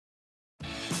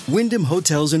Wyndham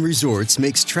Hotels and Resorts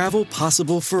makes travel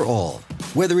possible for all.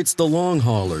 Whether it's the long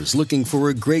haulers looking for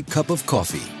a great cup of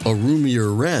coffee, a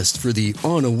roomier rest for the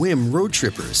on-a-whim road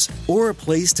trippers, or a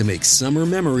place to make summer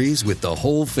memories with the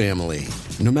whole family.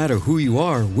 No matter who you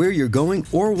are, where you're going,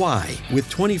 or why, with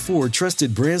 24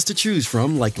 trusted brands to choose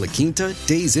from like La Quinta,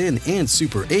 Days Inn, and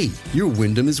Super 8, your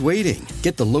Wyndham is waiting.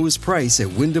 Get the lowest price at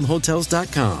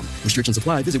WyndhamHotels.com. Restrictions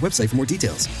apply. Visit website for more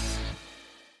details.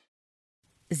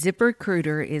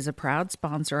 ZipRecruiter is a proud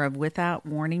sponsor of Without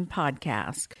Warning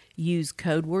podcast. Use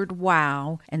code word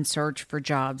WOW and search for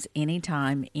jobs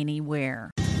anytime,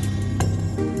 anywhere.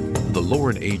 The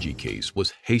Lauren Agee case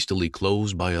was hastily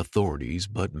closed by authorities,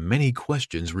 but many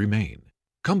questions remain.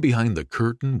 Come behind the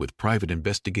curtain with private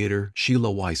investigator Sheila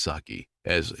Wysocki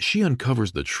as she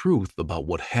uncovers the truth about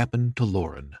what happened to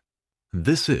Lauren.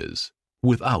 This is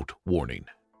Without Warning.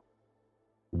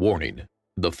 Warning.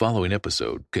 The following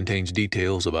episode contains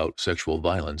details about sexual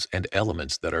violence and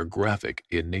elements that are graphic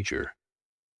in nature.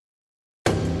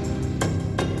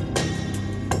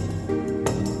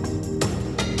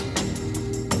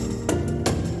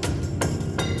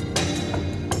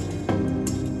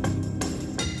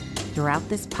 Throughout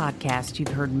this podcast, you've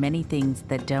heard many things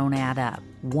that don't add up.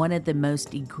 One of the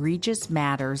most egregious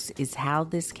matters is how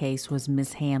this case was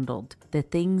mishandled. The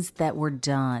things that were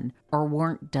done or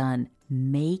weren't done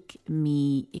make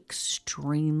me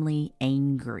extremely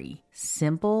angry.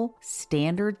 Simple,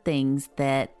 standard things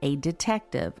that a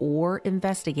detective or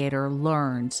investigator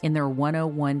learns in their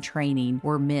 101 training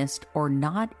were missed or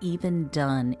not even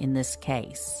done in this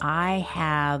case. I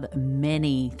have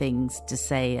many things to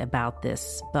say about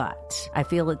this, but I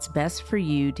feel it's best for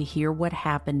you to hear what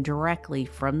happened directly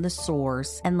from the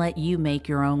source and let you make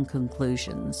your own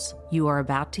conclusions. You are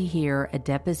about to hear a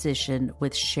deposition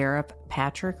with Sheriff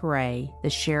Patrick Ray, the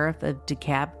sheriff of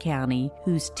Dekalb County,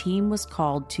 whose team was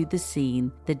called to the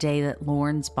scene the day that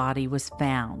Lauren's body was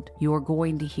found. You are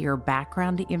going to hear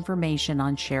background information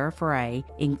on Sheriff Ray,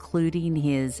 including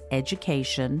his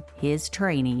education, his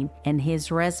training, and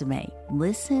his resume.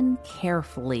 Listen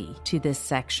carefully to this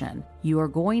section. You are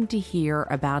going to hear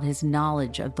about his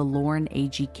knowledge of the Lauren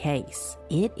Agee case.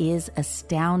 It is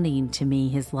astounding to me,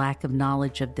 his lack of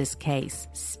knowledge of this case,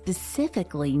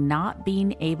 specifically not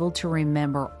being able to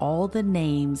remember all the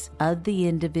names of the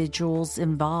individuals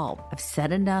involved. I've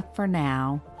said enough for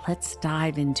now. Let's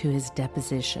dive into his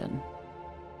deposition.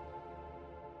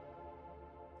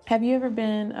 Have you ever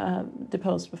been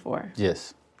deposed before?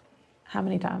 Yes. How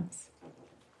many times?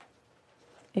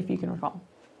 If you can recall.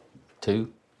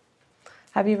 2.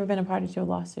 Have you ever been a party to a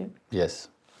lawsuit? Yes.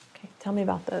 Okay, tell me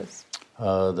about those.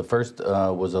 The first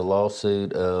was a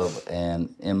lawsuit of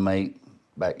an inmate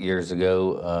back years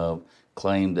ago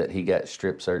claimed that he got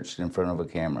strip searched in front of a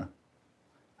camera.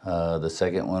 The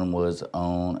second one was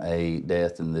on a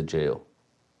death in the jail.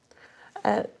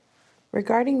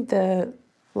 Regarding the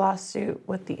lawsuit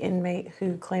with the inmate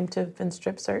who claimed to have been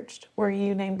strip searched, were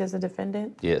you named as a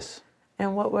defendant? Yes.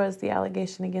 And what was the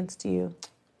allegation against you?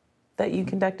 That you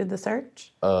conducted the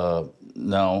search?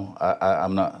 No,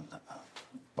 I'm not.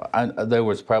 There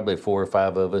was probably 4 or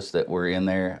 5 of us that were in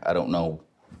there. I don't know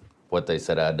what they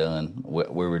said I'd done. We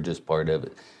were just part of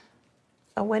it.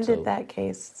 When did that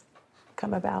case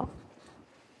come about?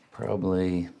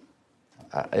 Probably,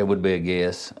 it would be a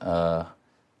guess,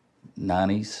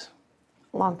 90s.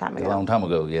 Long time ago. A long time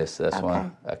ago, yes. That's Okay. why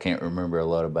I can't remember a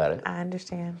lot about it. I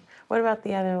understand. What about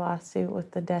the other lawsuit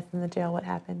with the death in the jail? What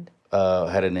happened?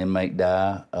 Had an inmate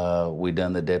die. We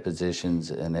done the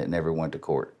depositions, and it never went to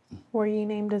court. Were you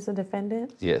named as a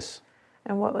defendant? Yes.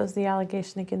 And what was the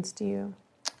allegation against you?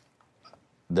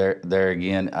 There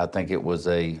again, I think it was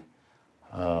a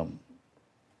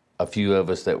few of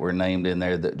us that were named in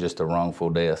there that just a wrongful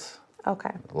death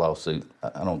Okay. lawsuit.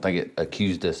 I don't think it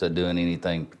accused us of doing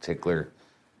anything particular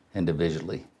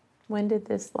individually. When did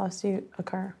this lawsuit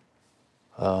occur?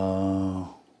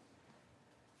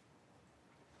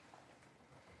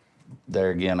 There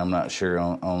again, I'm not sure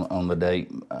on the date.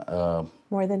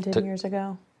 More than 10 years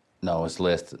ago? No, it's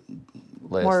less.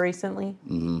 More recently?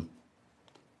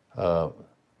 But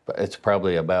it's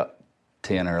probably about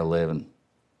 10 or 11,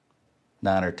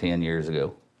 9 or 10 years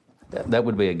ago. That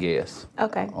would be a guess.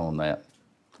 Okay. On that.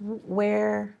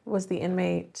 Where was the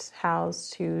inmate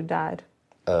housed who died?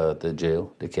 The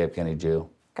jail, the Dekalb County Jail.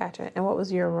 Gotcha. And what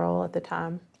was your role at the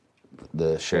time?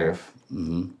 The sheriff.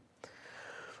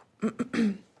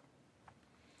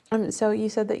 So you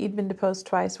said that you'd been deposed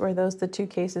twice. Were those the 2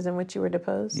 cases in which you were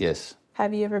deposed? Yes.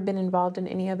 Have you ever been involved in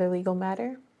any other legal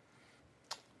matter?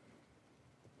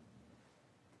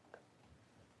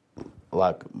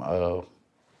 Like,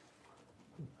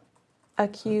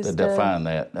 accused to define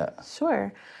that.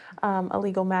 Sure. A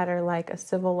legal matter like a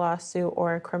civil lawsuit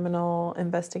or a criminal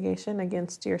investigation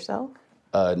against yourself?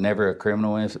 Never a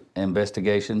criminal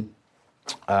investigation.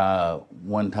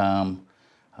 One time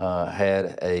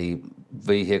had a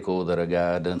vehicle that a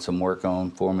guy done some work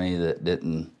on for me that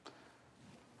didn't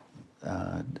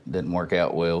work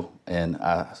out well, and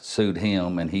I sued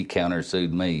him, and he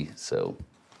countersued me. So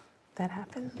That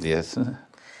happens. yes,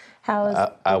 How is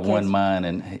I the won case- mine,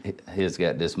 and his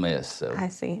got dismissed. So I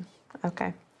see.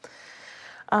 Okay.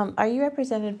 Are you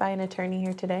represented by an attorney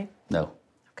here today? no,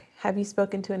 Okay. Have you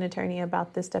spoken to an attorney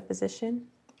about this deposition?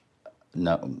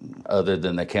 no, other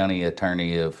than the county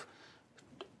attorney of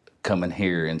coming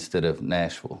here instead of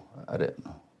Nashville. I didn't.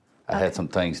 I had some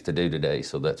things to do today,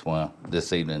 so that's why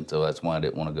this evening. So that's why I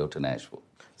didn't want to go to Nashville.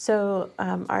 So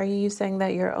are you saying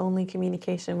that your only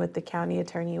communication with the county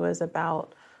attorney was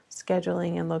about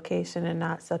scheduling and location and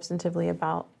not substantively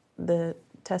about the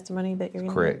testimony that you're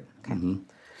going to Correct. give? Okay.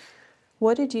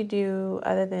 What did you do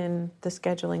other than the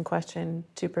scheduling question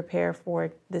to prepare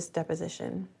for this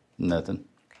deposition? Nothing.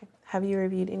 Okay. Have you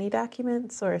reviewed any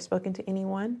documents or spoken to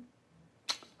anyone?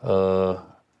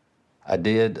 I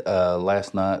did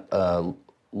last night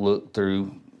look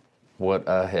through what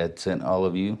I had sent all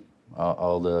of you,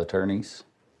 all the attorneys.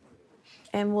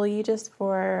 And will you just,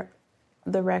 for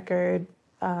the record,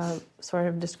 sort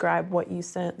of describe what you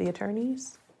sent the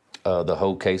attorneys? The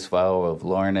whole case file of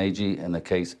Lauren Agee and the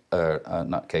case,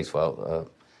 not case file,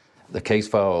 the case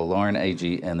file of Lauren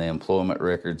Agee and the employment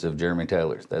records of Jeremy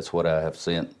Taylor. That's what I have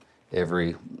sent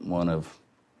every one of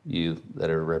you that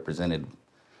are representing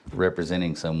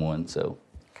someone. So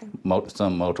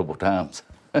some multiple times.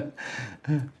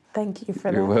 Thank you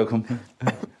for You're that. welcome.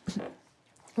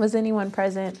 Was anyone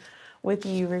present with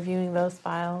you reviewing those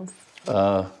files?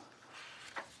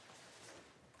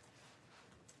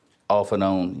 Off and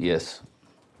on, yes.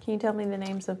 Can you tell me the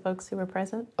names of folks who were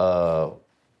present?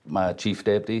 My chief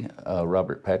deputy,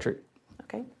 Robert Patrick.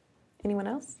 Okay. Anyone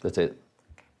else? That's it.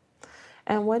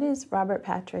 And what is Robert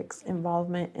Patrick's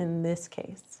involvement in this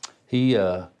case? He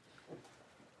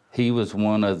was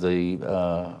one of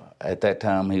the, at that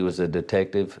time he was a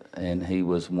detective, and he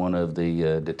was one of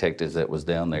the detectives that was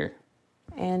down there.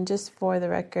 And just for the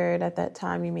record, at that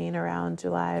time, you mean around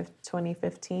July of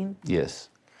 2015? Yes.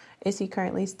 Is he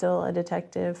currently still a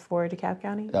detective for DeKalb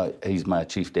County? He's my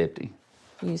chief deputy.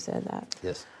 You said that.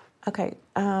 Yes. Okay.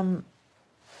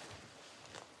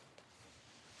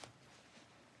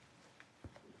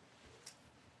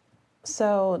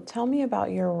 So tell me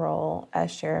about your role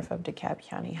as sheriff of DeKalb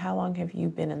County. How long have you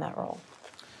been in that role?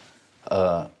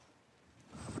 I'll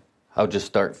just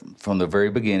start from the very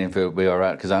beginning if it'll be all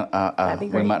right, because That'd be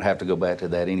we great. might have to go back to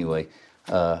that anyway.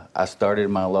 I started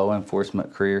my law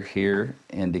enforcement career here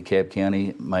in DeKalb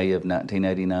County, May of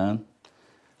 1989.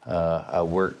 I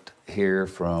worked here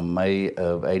from May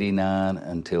of 89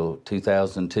 until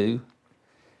 2002.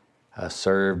 I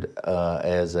served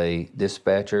as a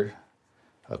dispatcher,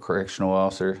 a correctional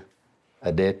officer,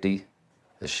 a deputy,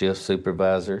 a shift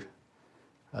supervisor,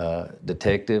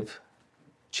 detective,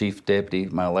 chief deputy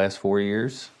my last 4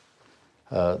 years.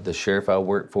 The sheriff I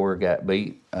worked for got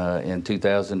beat in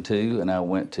 2002, and I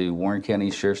went to Warren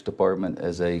County Sheriff's Department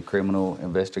as a criminal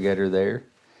investigator there.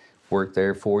 Worked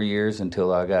there 4 years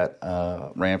until I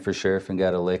ran for sheriff and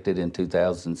got elected in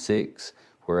 2006,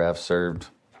 where I've served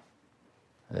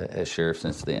as sheriff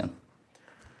since then.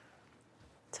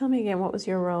 Tell me again, what was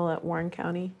your role at Warren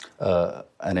County?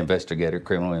 An investigator,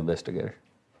 criminal investigator,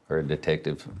 or a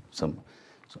detective.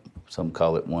 Some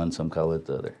call it one, some call it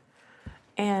the other.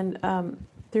 And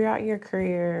throughout your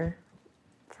career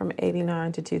from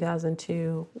 89 to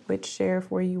 2002, which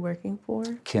sheriff were you working for?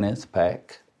 Kenneth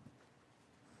Pack,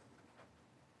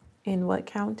 In what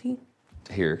county?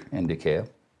 here in DeKalb.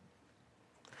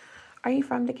 Are you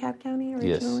from DeKalb County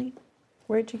originally? Yes.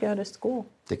 Where'd you go to school?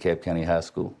 DeKalb County High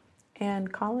School.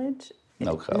 And college?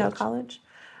 No college. No college?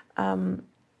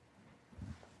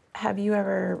 Have you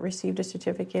ever received a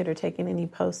certificate or taken any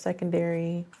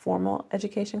post-secondary formal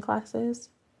education classes?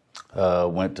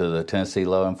 Went to the Tennessee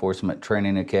Law Enforcement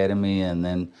Training Academy, and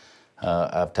then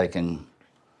I've taken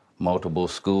multiple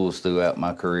schools throughout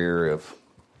my career of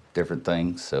different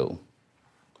things. So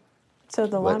the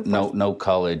law enforcement... no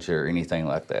college or anything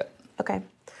like that. Okay.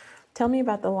 Tell me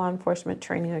about the Law Enforcement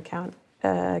Training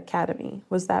Academy.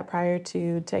 Was that prior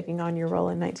to taking on your role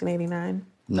in 1989?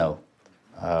 No.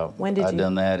 When did you? I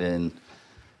done that in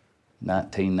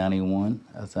 1991,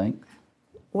 I think.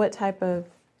 What type of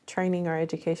training or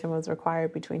education was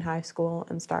required between high school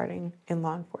and starting in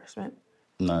law enforcement?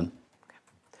 None. Okay.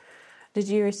 Did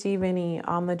you receive any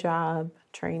on-the-job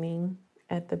training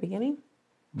at the beginning?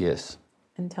 Yes.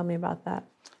 And tell me about that.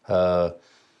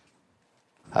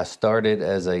 I started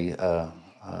as a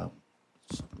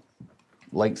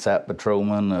lakeside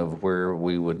patrolman of where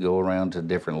we would go around to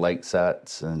different lake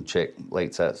sites and check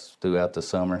lake sites throughout the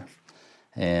summer.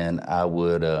 And I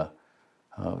would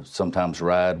sometimes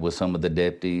ride with some of the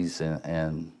deputies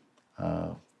and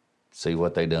see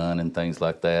what they done and things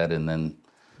like that. And then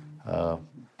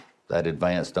that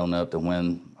advanced on up to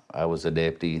when I was a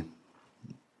deputy.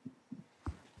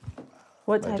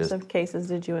 What types of cases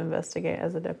did you investigate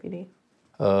as a deputy?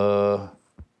 A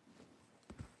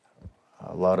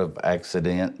lot of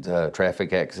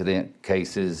traffic accident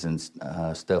cases and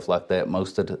stuff like that.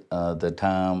 Most of the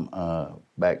time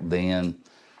back then,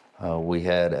 we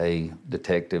had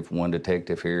one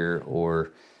detective here,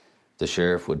 or the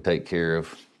sheriff would take care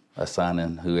of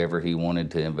assigning whoever he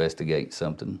wanted to investigate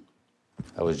something.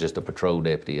 I was just a patrol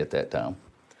deputy at that time.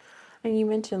 And you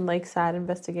mentioned lakeside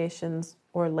investigations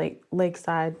or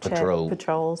lakeside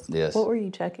patrols. Yes. What were you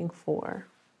checking for?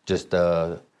 Just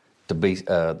to be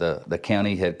the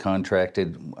county had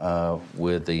contracted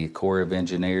with the Corps of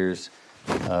Engineers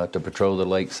to patrol the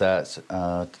lake sites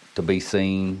to be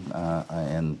seen,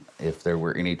 and if there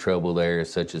were any trouble there,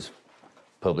 such as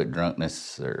public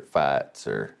drunkenness or fights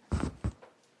or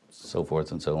so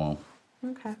forth and so on.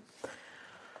 Okay.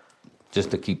 Just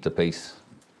to keep the peace,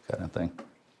 kind of thing.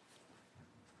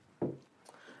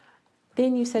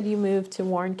 Then you said you moved to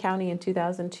Warren County in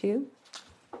 2002?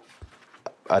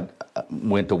 I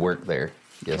went to work there,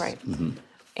 yes. Right. Mm-hmm.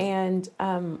 And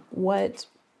what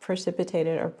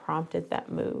precipitated or prompted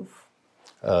that move?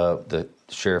 The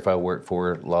sheriff I worked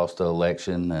for lost the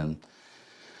election, and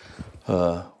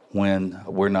when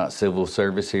we're not civil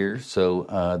service here,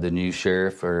 so the new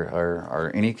sheriff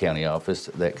or any county office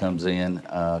that comes in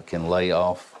can lay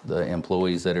off the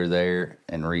employees that are there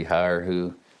and rehire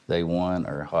who they want,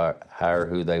 or hire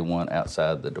who they want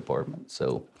outside the department.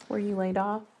 So, were you laid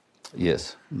off?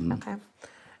 Yes. Mm-hmm. Okay.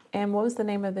 And what was the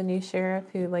name of the new sheriff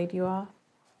who laid you off?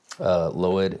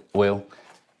 Lloyd. Well,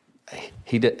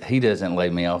 he doesn't lay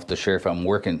me off. The sheriff I'm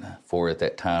working for at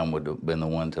that time would have been the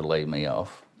one to lay me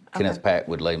off. Okay. Kenneth Pack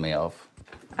would lay me off.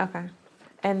 Okay.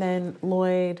 And then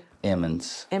Lloyd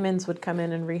Emmons would come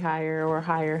in and rehire or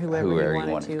hire whoever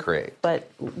you wanted to. Correct. But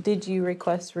did you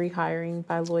request rehiring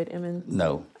by Lloyd Emmons?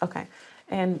 No. Okay.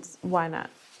 And why not?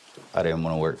 I didn't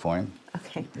want to work for him.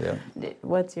 Okay. Yeah.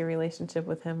 What's your relationship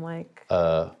with him like?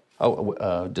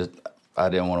 Just I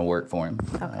didn't want to work for him.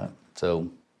 Okay. So,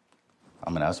 I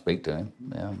mean, I speak to him.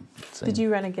 Yeah. Did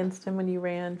you run against him when you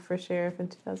ran for sheriff in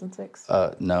 2006?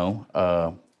 No.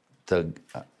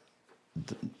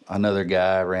 Another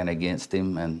guy ran against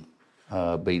him and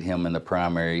beat him in the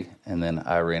primary, and then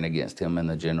I ran against him in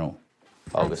the general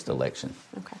August election.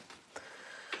 Okay.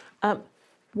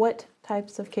 What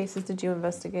types of cases did you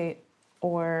investigate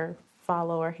or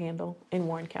follow or handle in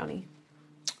Warren County?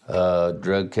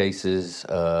 Drug cases,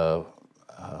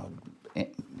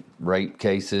 rape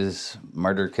cases,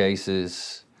 murder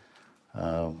cases.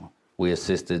 We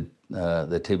assisted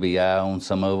the TBI on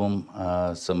some of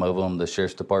them. Some of them the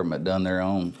Sheriff's Department done their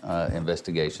own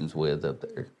investigations with up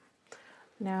there.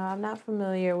 Now, I'm not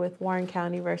familiar with Warren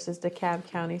County versus Dekalb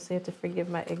County, so you have to forgive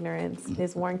my ignorance. Mm-hmm.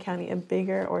 Is Warren County a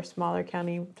bigger or smaller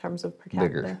county in terms of per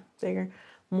capita? Bigger.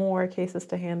 More cases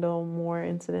to handle, more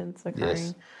incidents occurring?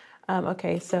 Yes.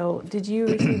 Okay, so did you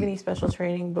receive any special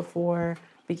training before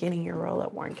beginning your role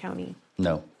at Warren County?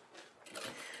 No.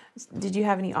 Did you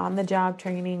have any on-the-job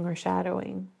training or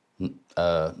shadowing?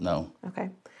 No.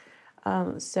 Okay.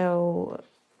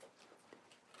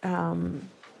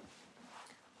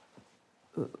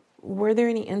 Were there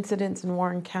any incidents in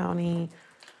Warren County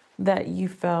that you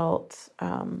felt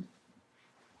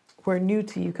were new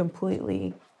to you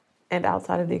completely and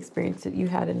outside of the experience that you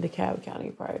had in DeKalb County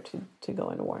prior to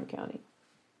going to Warren County?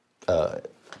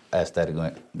 Ask that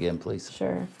again, please.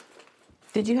 Sure.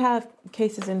 Did you have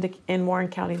cases in Warren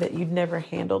County that you'd never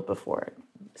handled before?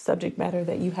 Subject matter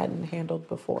that you hadn't handled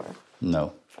before?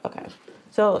 No. Okay.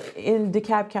 So in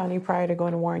DeKalb County, prior to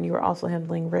going to Warren, you were also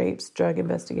handling rapes, drug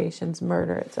investigations,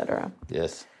 murder, etc.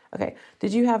 Yes. Okay.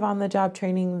 Did you have on-the-job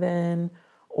training then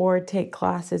or take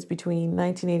classes between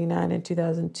 1989 and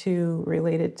 2002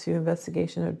 related to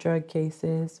investigation of drug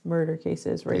cases, murder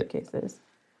cases, rape cases?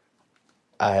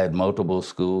 I had multiple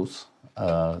schools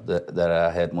that I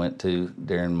had went to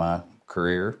during my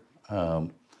career,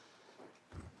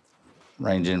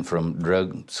 ranging from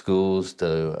drug schools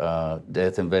to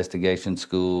death investigation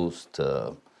schools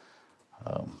to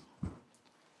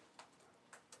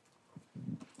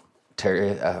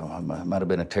might have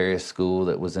been a terrorist school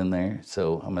that was in there.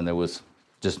 So, I mean, there was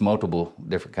just multiple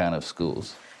different kind of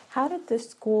schools. How did the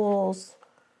schools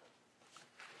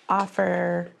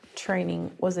offer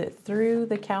training, was it through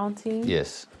the county?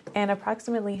 Yes. And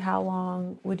approximately how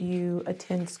long would you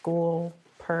attend school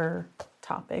per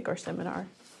topic or seminar?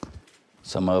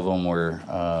 Some of them were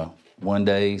one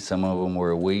day, some of them were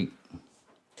a week,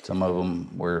 some of them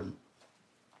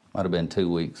might have been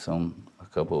 2 weeks on a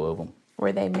couple of them.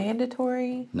 Were they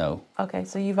mandatory? No. Okay,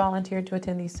 so you volunteered to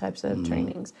attend these types of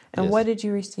trainings. And Yes. what did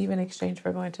you receive in exchange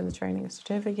for going to the training? A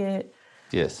certificate?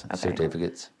 Yes, Okay.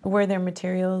 certificates. Were there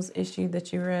materials issued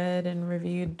that you read and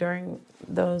reviewed during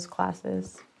those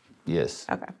classes? Yes.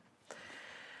 Okay.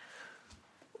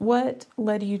 What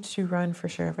led you to run for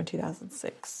sheriff in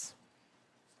 2006?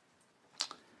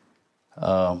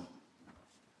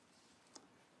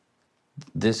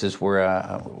 This is where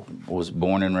I was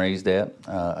born and raised at.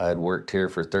 I had worked here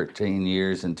for 13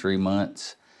 years and 3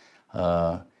 months.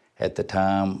 At the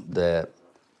time that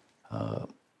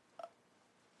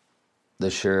the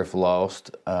sheriff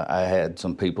lost, I had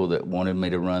some people that wanted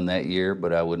me to run that year,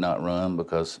 but I would not run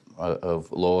because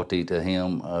of loyalty to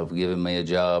him, of giving me a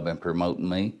job and promoting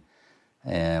me.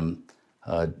 And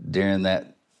during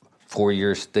that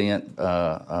 4-year stint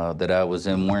that I was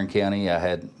in Warren County, I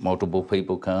had multiple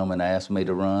people come and ask me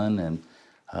to run, and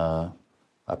I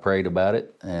prayed about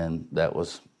it, and that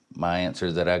was my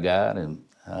answer that I got, and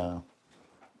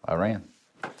I ran.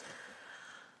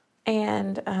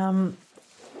 And,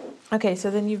 okay, so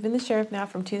then you've been the sheriff now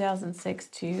from 2006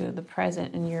 to the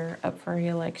present, and you're up for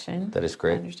re-election. That is I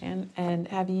correct. understand. And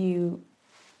have you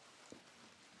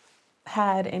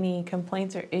had any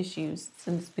complaints or issues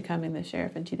since becoming the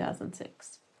sheriff in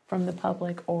 2006 from the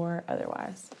public or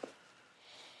otherwise?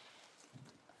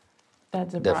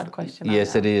 That's a broad question.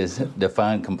 Yes, it is.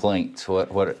 Define complaints.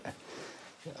 What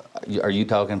are you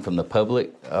talking from the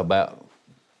public about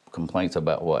complaints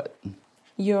about what?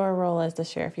 Your role as the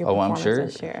sheriff, your I'm performance sure.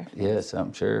 as sheriff. Yes,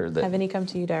 I'm sure that. Have any come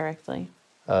to you directly?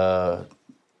 As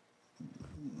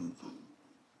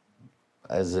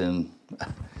in,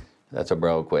 that's a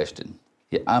broad question.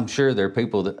 Yeah, I'm sure there are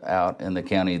people out in the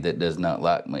county that does not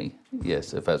like me.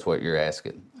 Yes, if that's what you're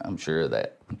asking, I'm sure of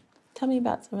that. Tell me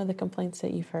about some of the complaints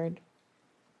that you've heard.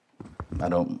 I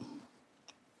don't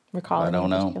Recall any in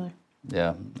know. particular?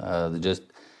 Yeah, just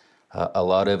a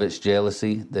lot of it's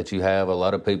jealousy that you have. A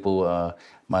lot of people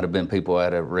might have been people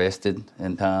that arrested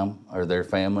in time or their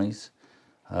families.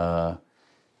 One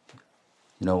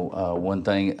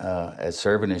thing as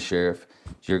serving as sheriff,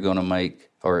 you're going to make,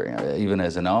 or even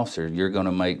as an officer, you're going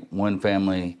to make one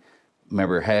family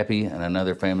member happy and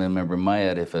another family member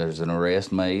mad if there's an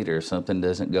arrest made or something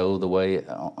doesn't go the way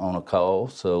on a call.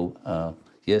 So,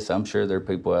 yes, I'm sure there are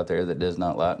people out there that does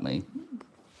not like me.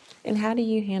 And how do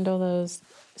you handle those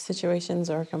situations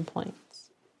or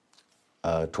complaints?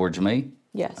 Towards me?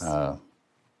 Yes.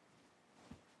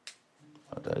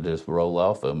 They just roll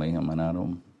off of me. I mean, I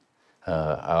don't.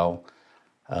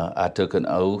 I took an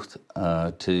oath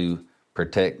to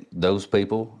protect those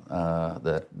people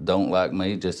that don't like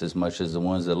me just as much as the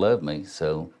ones that love me.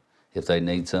 So, if they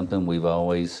need something, we've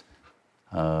always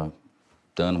done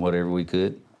whatever we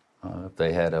could. If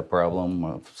they had a problem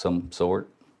of some sort,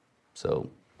 so.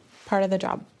 Part of the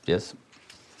job. Yes.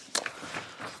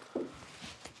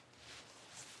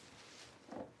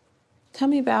 Tell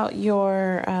me about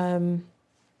your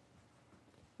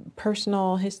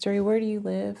personal history. Where do you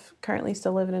live? Currently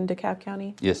still living in Dekalb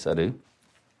County? Yes, I do.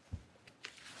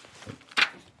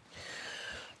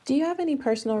 Do you have any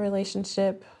personal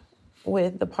relationship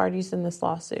with the parties in this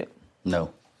lawsuit?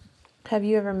 No. Have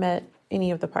you ever met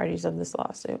any of the parties of this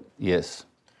lawsuit? Yes.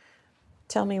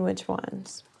 Tell me which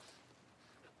ones.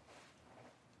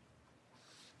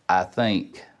 I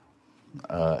think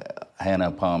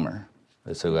Hannah Palmer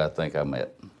is who I think I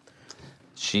met.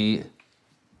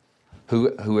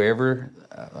 Whoever,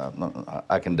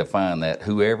 I can define that,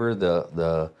 whoever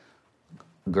the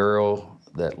girl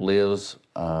that lives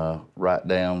right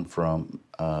down from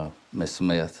Miss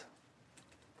Smith,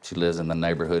 she lives in the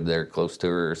neighborhood there close to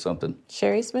her or something.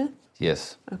 Sherry Smith?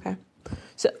 Yes. Okay.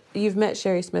 So you've met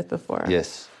Sherry Smith before?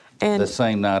 Yes. And the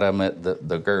same night I met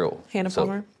the girl. Hannah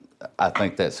Palmer? I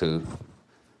think that's who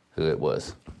it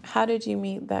was. How did you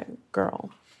meet that girl?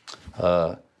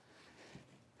 The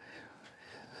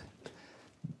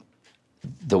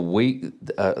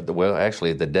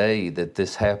day that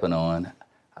this happened on,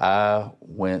 I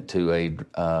went to a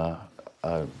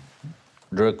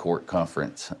drug court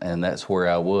conference, and that's where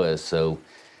I was. So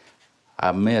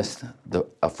I missed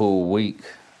a full week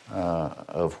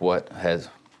of what has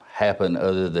happened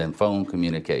other than phone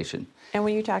communication. And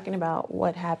when you're talking about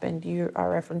what happened, you are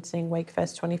referencing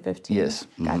WakeFest 2015? Yes.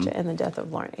 Mm-hmm. Gotcha, and the death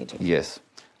of Lauren Agee. Yes.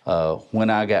 When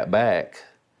I got back,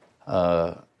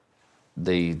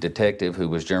 the detective, who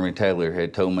was Jeremy Taylor,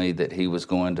 had told me that he was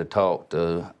going to talk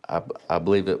to, I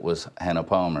believe it was Hannah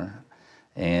Palmer.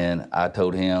 And I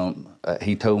told him,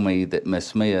 he told me that Miss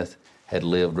Smith had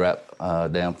lived right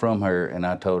down from her, and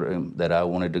I told him that I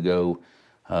wanted to go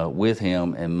with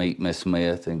him and meet Miss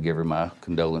Smith and give her my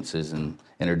condolences and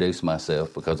introduce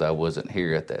myself because I wasn't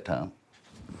here at that time.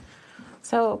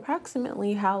 So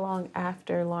approximately how long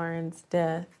after Lauren's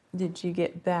death did you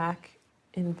get back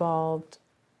involved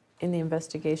in the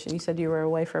investigation? You said you were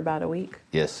away for about a week?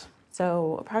 Yes.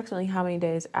 So approximately how many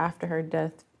days after her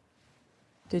death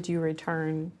did you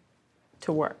return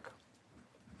to work?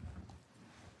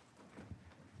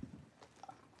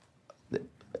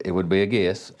 It would be a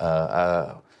guess.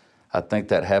 I think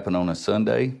that happened on a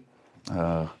Sunday,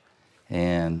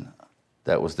 and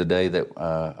that was the day that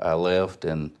I left,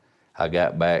 and I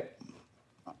got back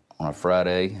on a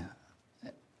Friday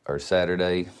or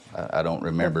Saturday. I don't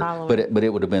remember, but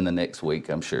it would have been the next week,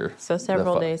 I'm sure. So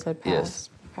several days had passed. Yes.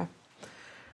 Okay.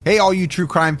 Hey, all you true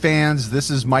crime fans, this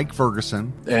is Mike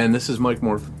Ferguson. And this is Mike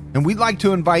Morphy. And we'd like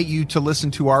to invite you to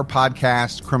listen to our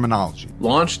podcast, Criminology.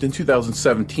 Launched in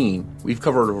 2017, we've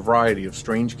covered a variety of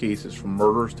strange cases from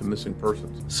murders to missing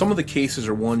persons. Some of the cases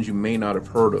are ones you may not have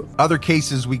heard of. Other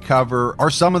cases we cover are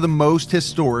some of the most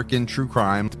historic in true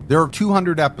crime. There are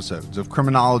 200 episodes of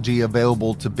Criminology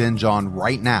available to binge on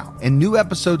right now, and new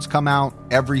episodes come out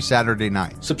every Saturday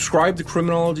night. Subscribe to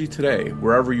Criminology today,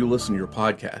 wherever you listen to your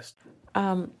podcast.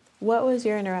 What was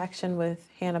your interaction with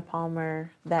Hannah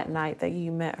Palmer that night that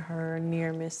you met her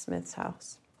near Miss Smith's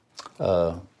house?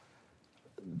 The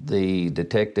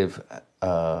detective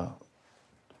talked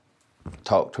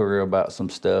to her about some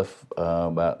stuff,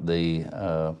 about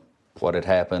the what had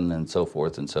happened and so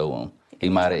forth and so on. He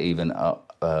might have even,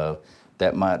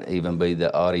 that might even be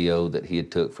the audio that he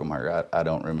had took from her. I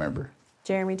don't remember.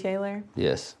 Jeremy Taylor?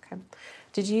 Yes. Okay.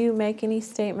 Did you make any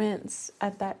statements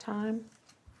at that time?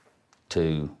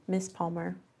 To Miss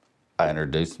Palmer. I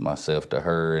introduced myself to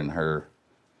her, and her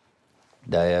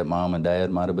mom and dad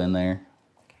might have been there.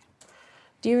 Okay.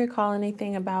 Do you recall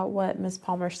anything about what Miss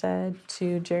Palmer said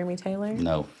to Jeremy Taylor?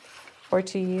 No. Or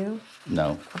to you?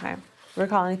 No. Okay.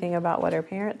 Recall anything about what her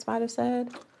parents might have said?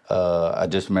 I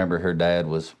just remember her dad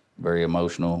was very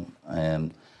emotional,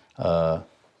 and that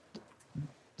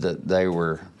they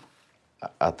were,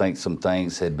 I think some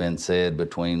things had been said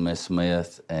between Miss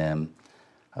Smith and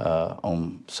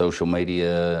on social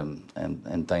media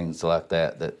and things like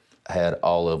that had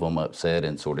all of them upset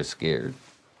and sort of scared.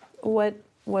 What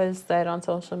was said on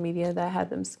social media that had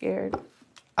them scared?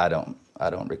 I don't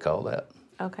recall that.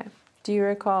 Okay. Do you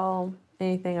recall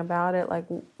anything about it? Like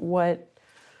what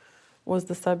was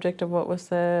the subject of what was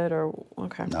said, or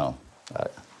okay? No.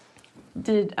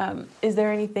 Is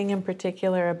there anything in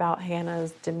particular about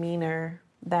Hannah's demeanor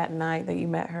that night that you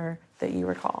met her that you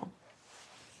recall?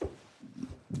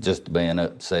 Just being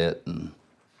upset and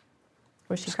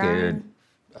was she scared.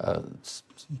 Crying?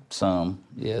 Some,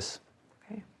 yes.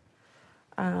 Okay.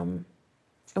 And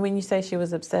when you say she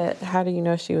was upset, how do you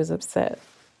know she was upset?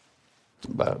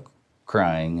 About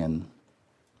crying and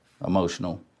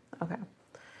emotional. Okay.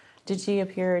 Did she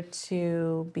appear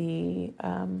to be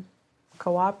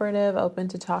cooperative, open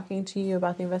to talking to you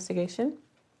about the investigation?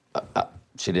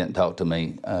 She didn't talk to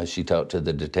me. She talked to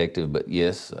the detective, but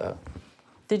yes.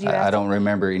 Did you? I don't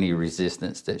remember any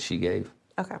resistance that she gave.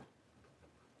 Okay.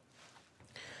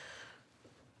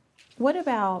 What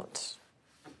about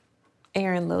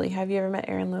Aaron Lilly? Have you ever met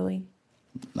Aaron Lilly?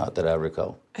 Not that I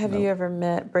recall. Have you ever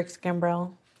met Brix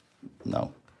Gambrell?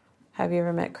 No. Have you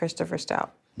ever met Christopher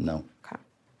Stout? No. Okay.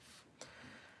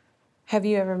 Have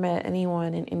you ever met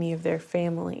anyone in any of their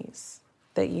families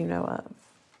that you know of?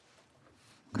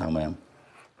 No, ma'am.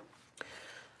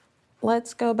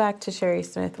 Let's go back to Sherry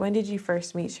Smith. When did you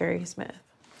first meet Sherry Smith?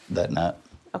 That night.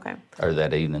 Okay. Or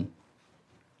that evening.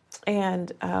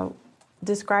 And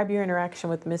describe your interaction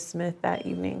with Miss Smith that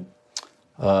evening.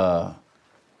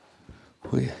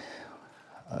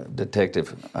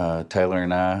 Detective Taylor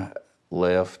and I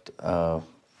left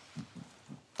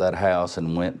that house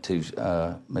and went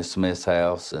to Miss Smith's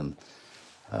house and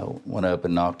went up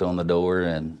and knocked on the door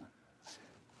and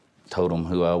told them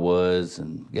who I was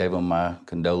and gave them my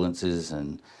condolences,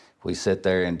 and we sat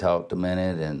there and talked a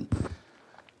minute, and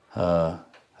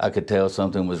I could tell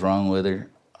something was wrong with her.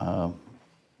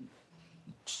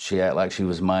 She acted like she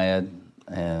was mad,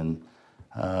 and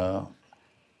I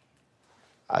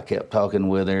kept talking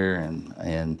with her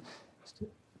and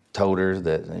told her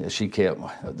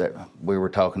that we were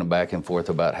talking back and forth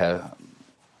about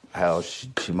how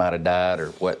she might have died or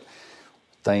what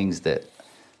things that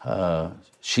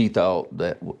she thought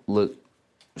that looked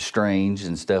strange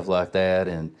and stuff like that,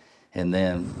 and And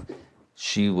then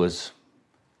she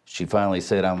finally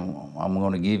said, I'm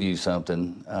going to give you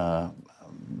something.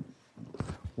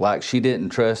 Like she didn't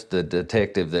trust the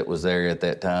detective that was there at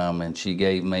that time, and she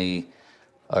gave me,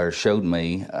 or showed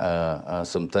me,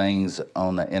 some things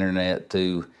on the internet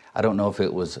I don't know if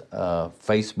it was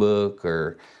Facebook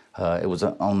or it was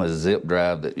on the zip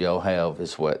drive that y'all have,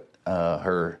 is what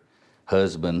her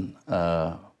husband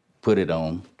put it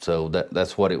on. So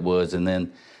that's what it was. And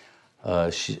then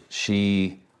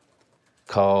she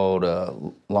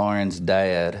called Lauren's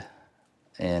dad,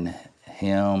 and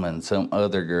him and some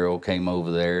other girl came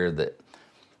over there that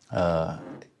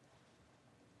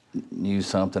knew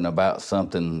something about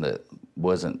something that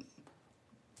wasn't.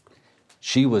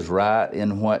 She was right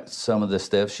in what some of the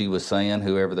stuff she was saying,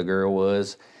 whoever the girl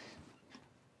was,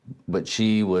 but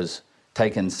she was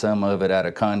taking some of it out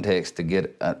of context to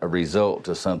get a result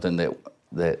to something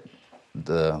that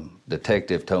the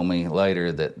detective told me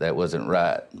later that wasn't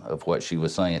right of what she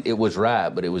was saying. It was right,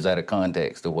 but it was out of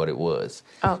context of what it was.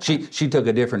 Okay. She took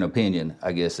a different opinion,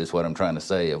 I guess is what I'm trying to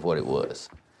say, of what it was.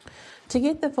 To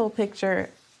get the full picture,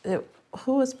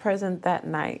 who was present that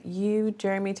night? You,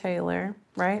 Jeremy Taylor,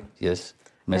 right? Yes,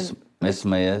 Miss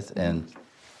Smith, and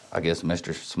I guess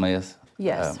Mr. Smith.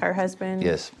 Yes, her husband.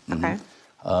 Yes. Mm-hmm. Okay.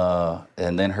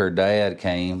 And then her dad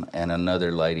came, and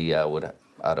another lady. I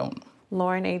don't.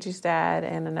 Lauren Agee's dad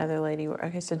and another lady.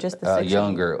 Okay, so just the a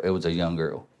young girl. It was a young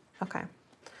girl. Okay.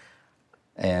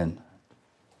 And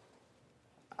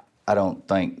I don't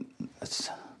think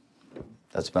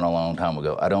that's been a long time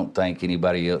ago. I don't think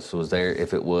anybody else was there.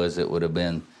 If it was, it would have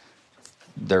been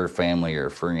their family or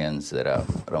friends that I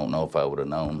don't know if I would have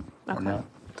known or not.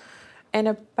 And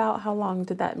about how long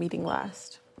did that meeting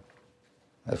last?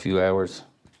 A few hours.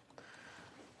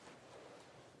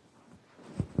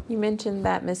 You mentioned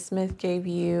that Ms. Smith gave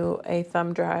you a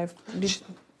thumb drive.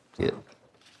 Yeah.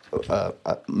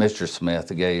 Mr.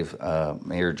 Smith gave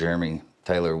Mayor Jeremy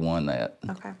Taylor won that.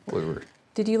 Okay.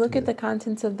 Did you look at the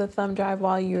contents of the thumb drive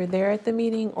while you were there at the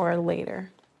meeting or later?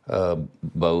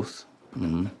 Both.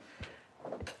 Mm-hmm.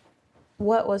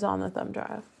 What was on the thumb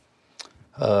drive?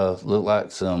 Looked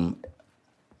like some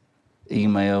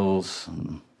emails,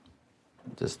 and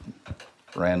just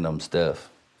random stuff.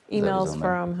 Emails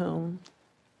from whom?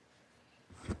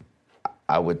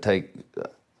 I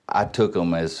took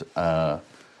them as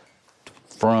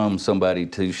from somebody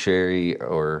to Sherry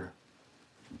or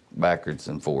backwards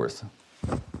and forth.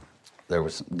 There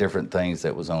was different things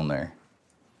that was on there.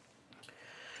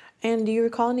 And do you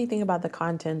recall anything about the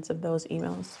contents of those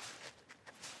emails?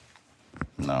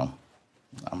 No.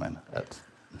 I mean, that's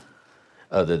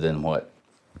other than what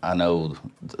I know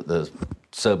the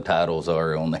subtitles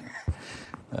are on there.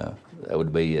 That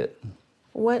would be it.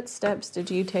 What steps did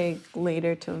you take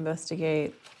later to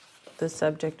investigate the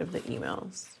subject of the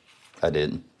emails? I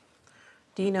didn't.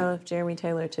 Do you know if Jeremy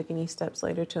Taylor took any steps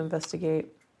later to investigate?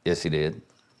 Yes, he did.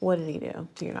 What did he do,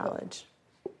 to your knowledge?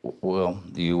 Well,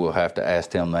 you will have to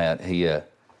ask him that.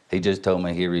 He just told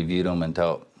me he reviewed them and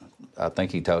talked. I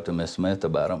think he talked to Miss Smith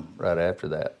about them right after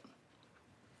that.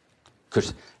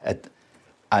 Because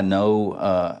I know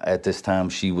at this time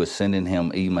she was sending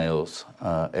him emails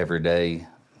every day,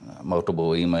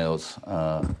 multiple emails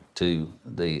to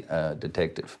the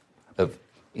detective of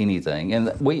anything.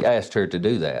 And we asked her to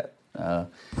do that.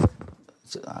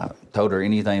 So I told her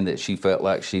anything that she felt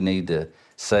like she needed to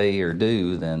say or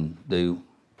do, then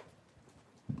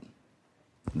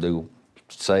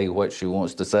say what she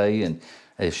wants to say. And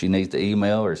if she needs to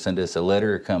email or send us a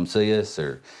letter or come see us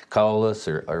or call us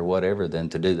or whatever, then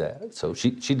to do that. So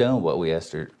she done what we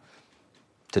asked her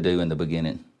to do in the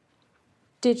beginning.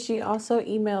 Did she also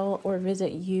email or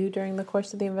visit you during the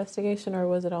course of the investigation, or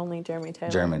was it only Jeremy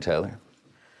Taylor? Jeremy Taylor.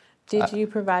 Did you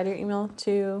provide your email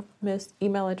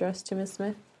address to Ms.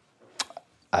 Smith?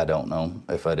 I don't know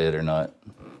if I did or not.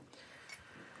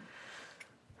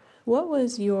 What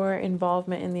was your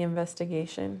involvement in the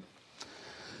investigation?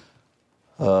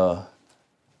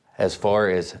 As far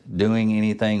as doing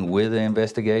anything with the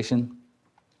investigation,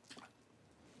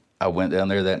 I went down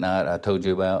there that night I told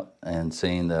you about and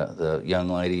seen the young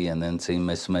lady and then seen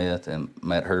Miss Smith and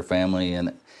met her family.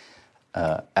 And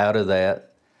out of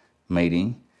that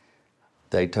meeting,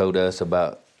 they told us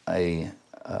about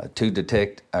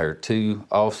two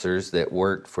officers that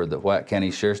worked for the White County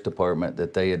Sheriff's Department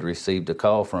that they had received a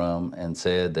call from and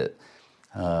said that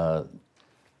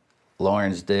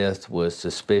Lauren's death was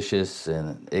suspicious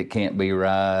and it can't be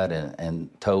right, and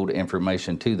told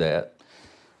information to that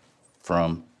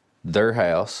from their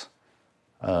house.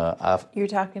 You're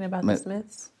talking about the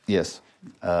Smiths? Yes.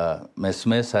 Miss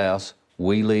Smith's house.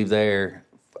 We leave there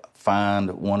find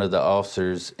one of the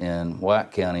officers in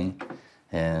White County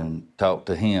and talk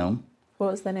to him.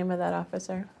 What was the name of that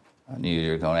officer? I knew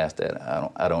you were going to ask that.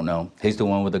 I don't know. He's the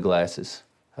one with the glasses.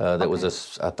 That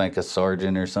was, I think, a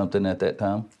sergeant or something at that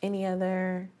time. Any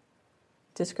other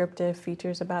descriptive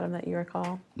features about him that you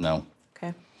recall? No.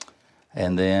 Okay.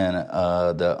 And then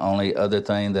the only other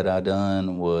thing that I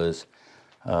done was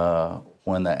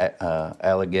when the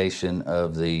allegation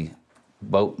of the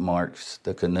boat marks,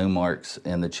 the canoe marks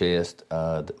in the chest,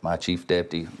 my chief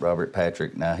deputy, Robert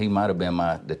Patrick, now he might have been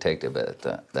my detective at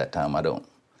that time. I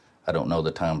don't know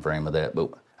the time frame of that,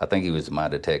 but I think he was my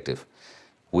detective.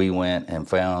 We went and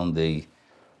found the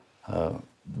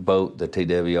boat the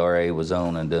TWRA was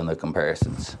on and done the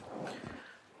comparisons.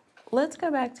 Let's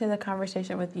go back to the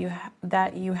conversation with you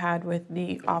that you had with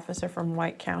the officer from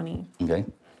White County. Okay.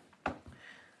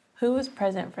 Who was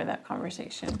present for that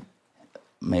conversation?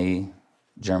 Me,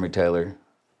 Jeremy Taylor,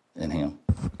 and him.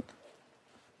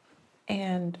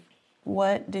 And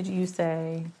what did you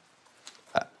say?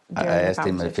 I asked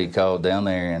him if he called down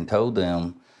there and told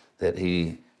them that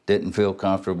he didn't feel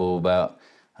comfortable about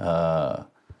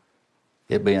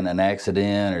it being an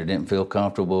accident, or didn't feel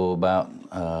comfortable about,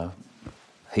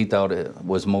 he thought it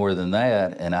was more than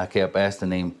that. And I kept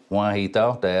asking him why he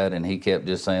thought that, and he kept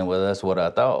just saying, well, that's what I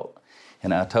thought.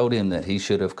 And I told him that he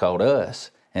should have called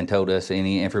us and told us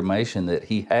any information that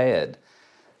he had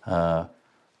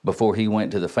before he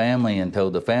went to the family and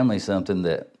told the family something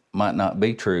that might not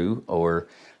be true, or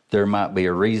there might be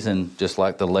a reason, just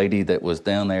like the lady that was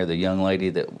down there, the young lady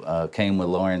that came with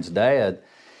Lauren's dad.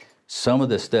 Some of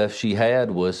the stuff she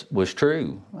had was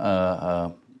true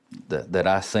that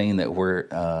I seen that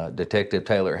where Detective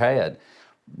Taylor had,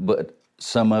 but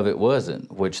some of it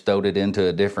wasn't, which throwed it into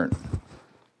a different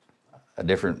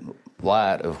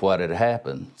light of what had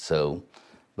happened. So,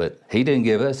 but he didn't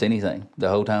give us anything the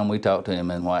whole time we talked to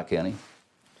him in White County.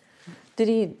 Did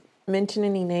he mention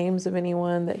any names of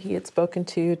anyone that he had spoken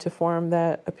to form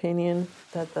that opinion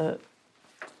that the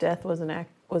death was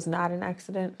not an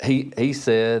accident? He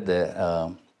said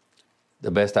that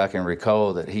the best I can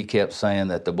recall, that he kept saying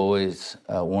that the boys,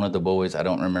 one of the boys, I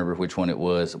don't remember which one it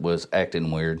was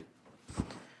acting weird.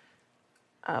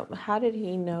 How did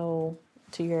he know?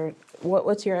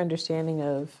 What's your understanding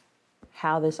of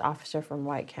how this officer from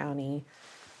White County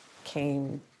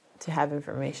came to have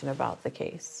information about the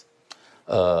case?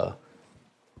 He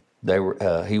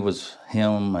was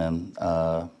him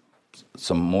and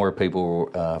some more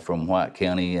people from White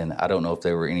County, and I don't know if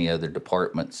there were any other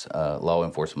departments, law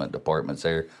enforcement departments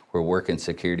there, were working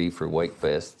security for Wake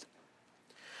Fest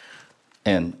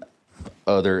and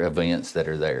other events that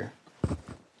are there.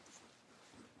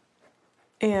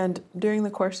 And during the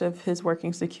course of his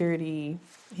working security,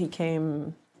 he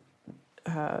came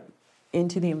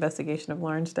into the investigation of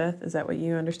Lauren's death. Is that what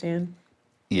you understand?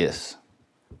 Yes.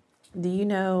 Do you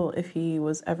know if he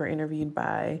was ever interviewed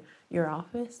by your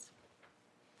office,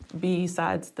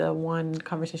 besides the one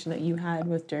conversation that you had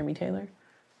with Jeremy Taylor?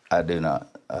 I do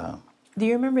not. Do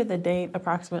you remember the date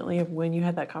approximately of when you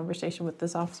had that conversation with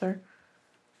this officer?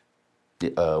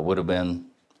 It would have been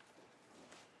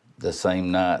the same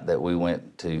night that we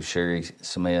went to Sherry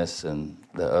Smith's and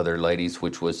the other ladies,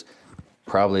 which was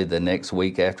probably the next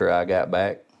week after I got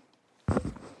back.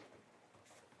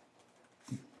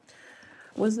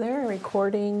 Was there a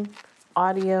recording,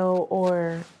 audio,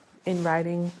 or in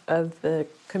writing of the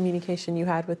communication you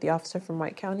had with the officer from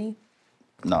White County?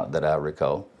 Not that I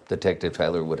recall. Detective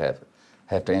Taylor would have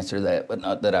to answer that, but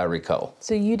not that I recall.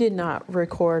 So you did not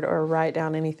record or write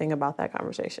down anything about that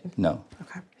conversation? No.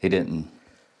 Okay. He didn't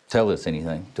tell us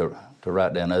anything to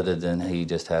write down, other than he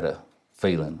just had a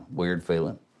weird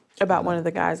feeling. About one of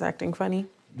the guys acting funny?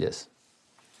 Yes.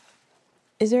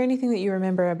 Is there anything that you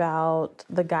remember about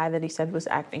the guy that he said was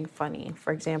acting funny?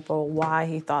 For example, why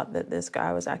he thought that this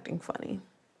guy was acting funny?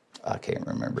 I can't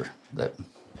remember that.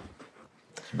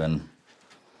 It's been.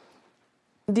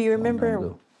 Do you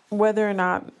remember whether or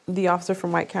not the officer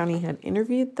from White County had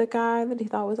interviewed the guy that he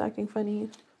thought was acting funny?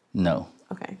 No.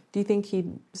 Okay.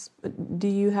 Do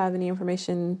you have any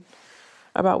information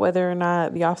about whether or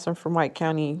not the officer from White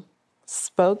County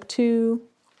spoke to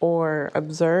or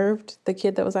observed the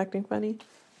kid that was acting funny?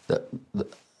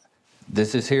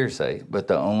 This is hearsay, but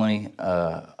the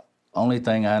only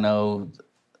thing I know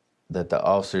that the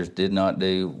officers did not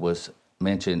do was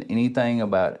mention anything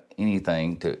about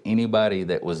anything to anybody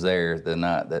that was there the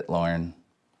night that Lauren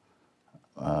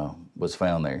was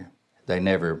found there. They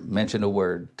never mentioned a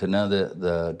word to none of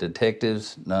the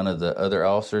detectives, none of the other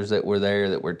officers that were there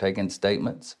that were taking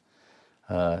statements.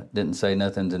 Didn't say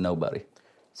nothing to nobody.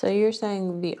 So you're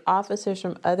saying the officers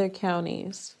from other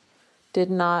counties did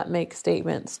not make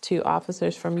statements to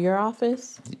officers from your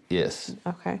office? Yes.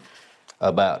 Okay.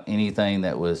 About anything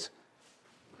that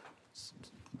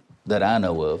I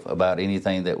know of, about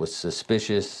anything that was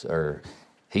suspicious, or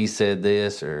he said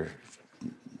this, or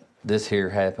this here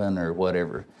happened, or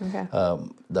whatever. Okay.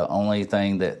 The only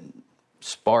thing that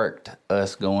sparked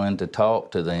us going to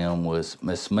talk to them was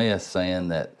Miss Smith saying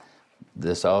that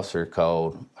this officer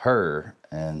called her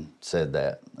and said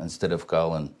that. Instead of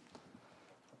calling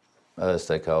us,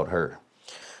 they called her.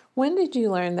 When did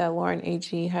you learn that Lauren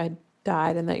A.G. had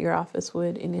died and that your office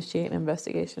would initiate an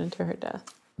investigation into her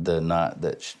death? The night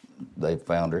that they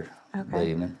found her, the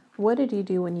evening. What did you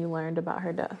do when you learned about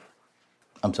her death?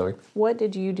 I'm sorry? What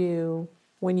did you do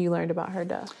when you learned about her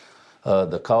death?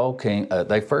 The call came,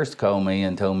 they first called me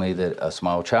and told me that a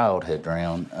small child had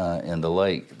drowned in the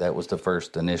lake. That was the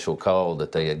first initial call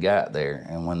that they had got there.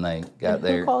 And when they got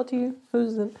there... Who called you?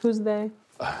 Who's they?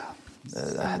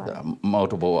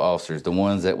 Multiple officers. The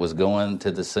ones that was going to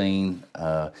the scene,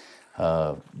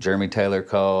 Jeremy Taylor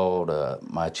called,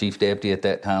 my chief deputy at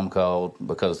that time called,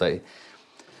 because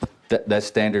that's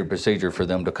standard procedure for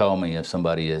them to call me if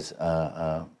somebody is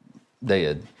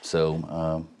dead.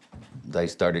 So they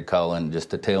started calling just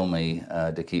to tell me,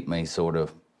 to keep me sort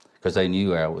of, because they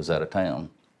knew I was out of town.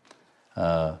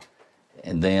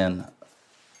 And then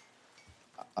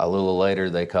a little later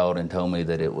they called and told me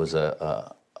that it was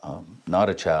not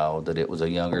a child, that it was a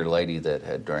younger lady that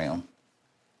had drowned.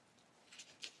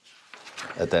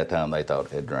 At that time, they thought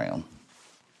had drowned.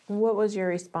 What was your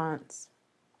response?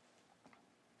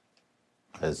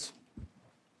 As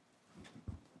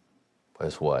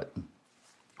what?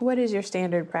 What is your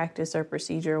standard practice or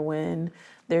procedure when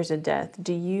there's a death?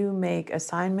 Do you make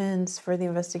assignments for the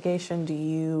investigation? Do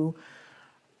you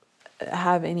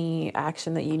have any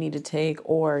action that you need to take,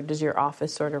 or does your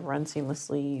office sort of run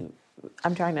seamlessly?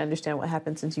 I'm trying to understand what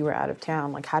happened since you were out of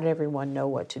town. Like, how did everyone know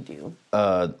what to do?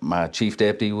 My chief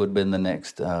deputy would have been the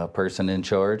next person in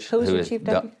charge. Who was your chief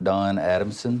deputy? Don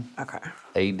Adamson. Okay.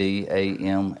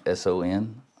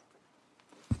 Adamson.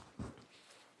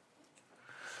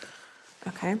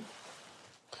 Okay.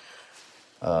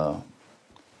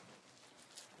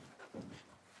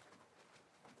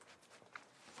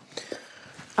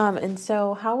 And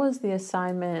so how was the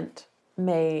assignment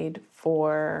made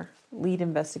for lead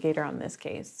investigator on this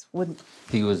case?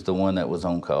 He was the one that was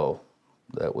on call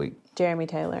that week. Jeremy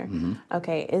Taylor. Mm-hmm.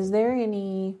 Okay. Is there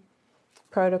any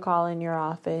protocol in your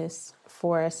office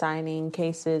for assigning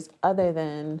cases other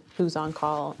than who's on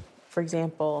call? For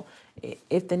example,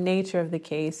 if the nature of the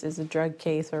case is a drug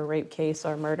case or a rape case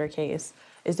or a murder case,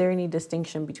 is there any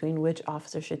distinction between which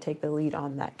officer should take the lead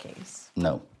on that case?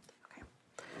 No. Okay.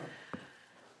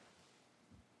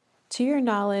 To your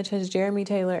knowledge, has Jeremy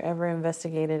Taylor ever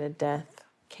investigated a death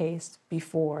case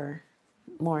before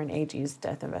Lauren A.G.'s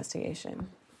death investigation?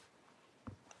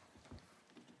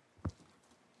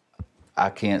 I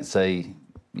can't say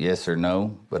yes or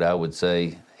no, but I would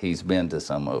say he's been to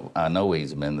some of them. I know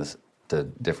he's been to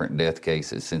different death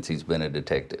cases since he's been a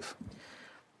detective.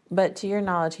 But to your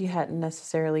knowledge, he hadn't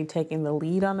necessarily taken the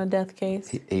lead on a death case?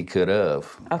 He could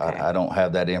have. Okay. I don't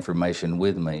have that information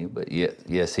with me, but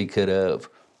yes, he could have.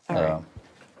 All right.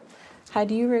 Had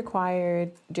you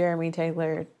required Jeremy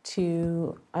Taylor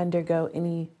to undergo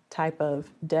any type of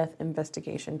death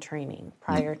investigation training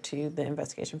prior to the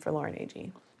investigation for Lauren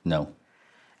A.G.? No.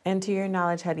 And to your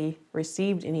knowledge, had he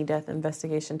received any death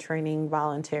investigation training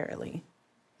voluntarily?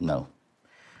 No.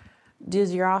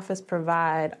 Does your office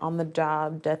provide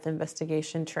on-the-job death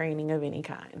investigation training of any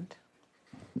kind?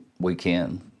 We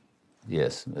can.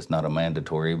 Yes. It's not a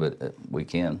mandatory, but we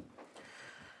can.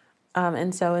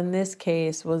 And so in this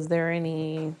case, was there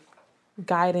any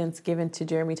guidance given to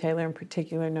Jeremy Taylor in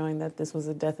particular, knowing that this was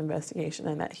a death investigation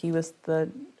and that he was the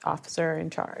officer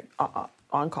in charge,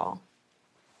 on call?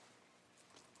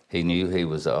 He knew he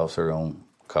was the officer on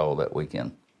call that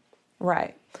weekend.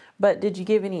 Right. But did you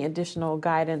give any additional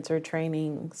guidance or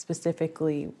training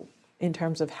specifically in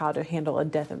terms of how to handle a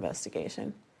death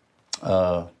investigation?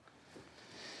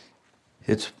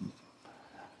 It's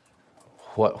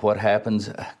what happens.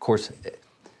 Of course,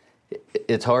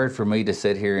 it's hard for me to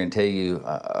sit here and tell you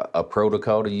a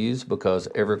protocol to use because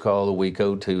every call that we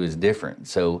go to is different.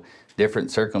 So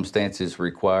different circumstances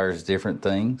requires different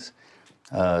things.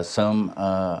 Some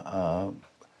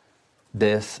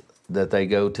deaths that they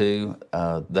go to,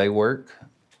 they work.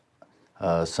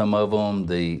 Some of them,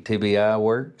 the TBI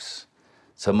works.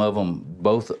 Some of them,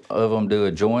 both of them do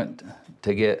a joint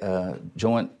to get a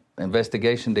joint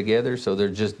investigation together. So they're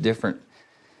just different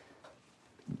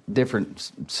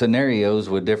scenarios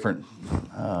with different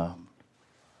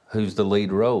who's the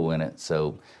lead role in it.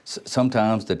 So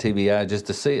sometimes the TBI just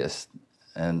assists,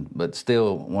 but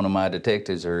still one of my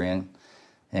detectives are in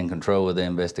control of the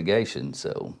investigation.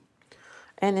 So,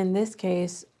 and in this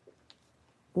case,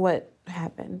 what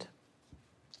happened?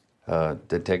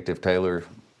 Detective Taylor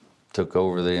took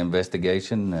over the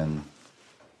investigation and.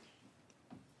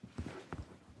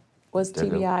 Was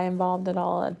TBI involved at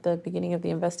all at the beginning of the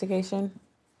investigation?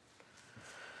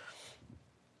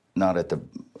 Not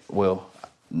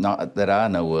that I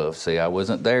know of. See, I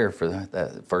wasn't there for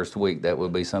that first week. That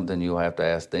would be something you'll have to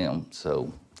ask them.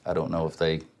 So I don't know if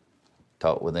they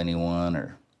talked with anyone,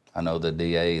 or I know the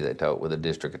DA, they talked with the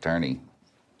district attorney.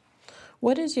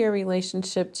 What is your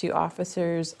relationship to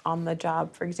officers on the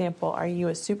job? For example, are you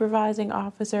a supervising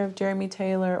officer of Jeremy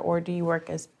Taylor, or do you work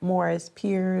more as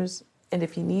peers? And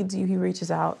if he needs you, he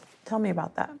reaches out. Tell me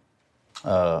about that.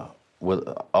 With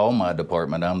all my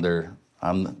department, I'm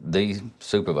the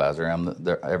supervisor. I'm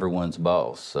everyone's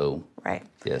boss. So right.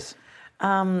 Yes.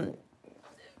 How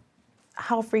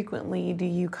frequently do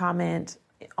you comment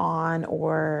on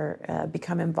or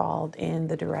become involved in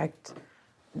the direct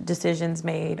decisions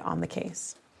made on the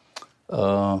case?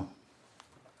 My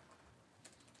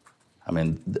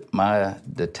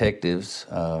detectives,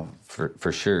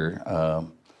 for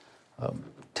sure,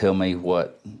 tell me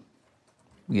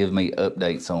give me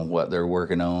updates on what they're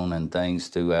working on and things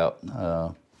throughout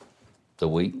the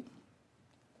week.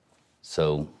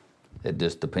 So it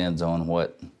just depends on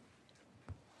what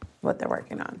they're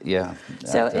working on. Yeah.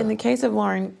 So in the case of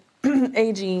Lauren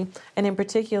AG, and in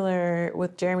particular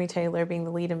with Jeremy Taylor being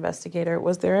the lead investigator,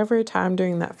 was there ever a time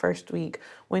during that first week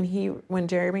when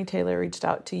Jeremy Taylor reached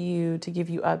out to you to give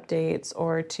you updates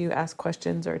or to ask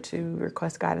questions or to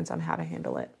request guidance on how to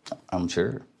handle it? I'm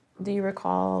sure. Do you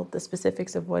recall the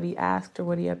specifics of what he asked or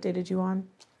what he updated you on?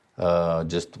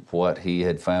 Just what he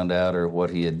had found out or what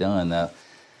he had done. Now,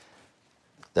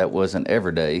 that wasn't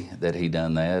every day that he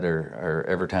done that or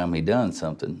every time he done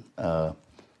something.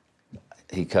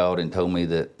 He called and told me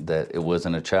that it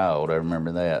wasn't a child. I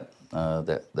remember that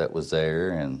that was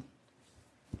there. And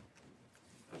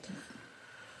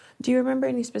do you remember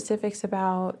any specifics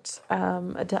about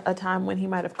a time when he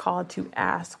might have called to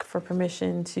ask for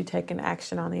permission to take an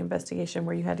action on the investigation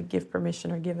where you had to give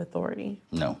permission or give authority?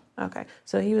 No. Okay.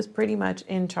 So he was pretty much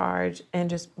in charge and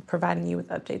just providing you with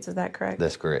updates. Is that correct?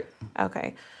 That's correct.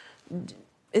 Okay.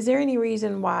 Is there any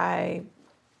reason why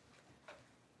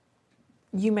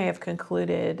you may have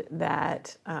concluded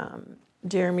that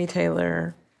Jeremy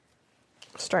Taylor,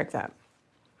 strike that.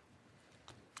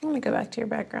 Let me go back to your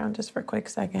background just for a quick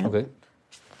second. Okay.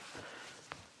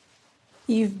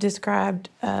 You've described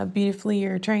beautifully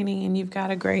your training and you've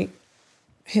got a great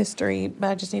history, but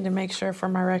I just need to make sure for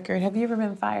my record. Have you ever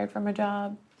been fired from a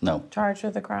job? No. Charged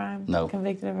with a crime? No.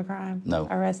 Convicted of a crime? No.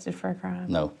 Arrested for a crime?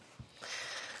 No.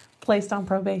 Placed on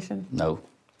probation? No.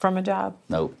 From a job?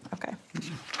 No. Okay.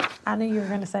 I knew you were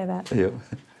going to say that. Yeah.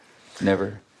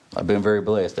 Never. I've been very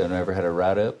blessed. I've never had a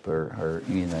write-up or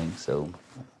anything, so.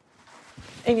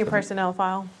 In your personnel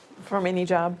file from any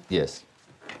job? Yes.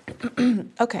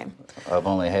 Okay. I've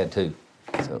only had 2,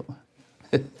 so.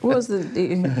 What was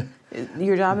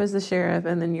your job as the sheriff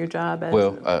and then your job as...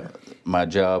 Well, my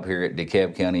job here at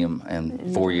Dekalb County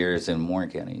and 4 years in Warren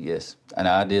County, yes. And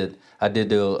I did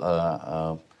do,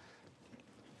 I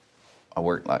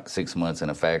worked like 6 months in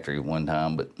a factory one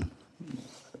time, but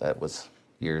that was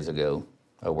years ago.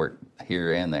 I worked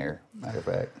here and there, matter of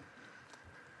fact.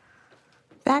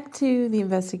 Back to the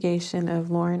investigation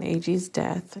of Lauren Agee's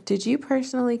death. Did you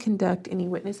personally conduct any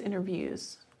witness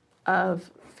interviews of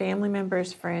family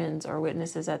members, friends, or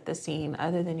witnesses at the scene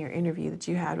other than your interview that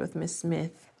you had with Ms.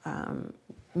 Smith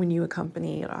when you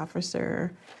accompanied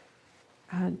Officer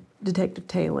Detective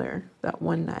Taylor that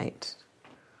one night?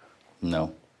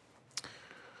 No.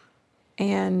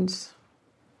 And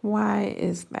why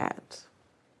is that?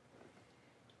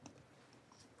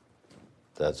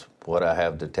 That's what I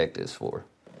have detectives for.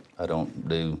 I don't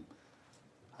do...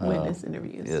 witness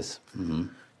interviews. Yes. Mm-hmm.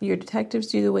 Your detectives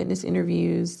do the witness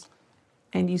interviews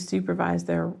and you supervise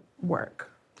their work.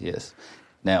 Yes.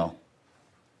 Now,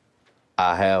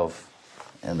 I have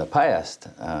in the past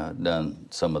done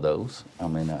some of those. I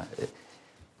mean,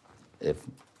 if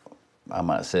I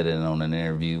might sit in on an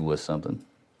interview with something,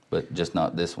 but just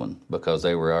not this one because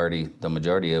they were already, the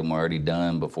majority of them were already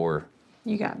done before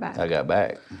you got back. I got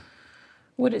back.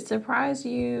 Would it surprise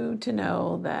you to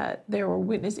know that there were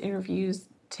witness interviews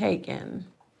taken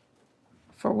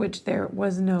for which there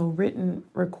was no written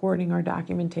recording or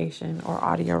documentation or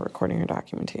audio recording or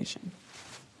documentation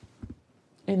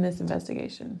in this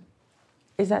investigation?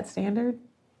 Is that standard?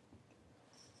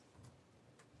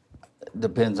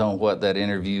 depends on what that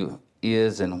interview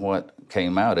is and what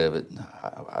came out of it.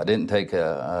 I didn't take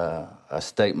a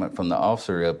statement from the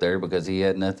officer up there because he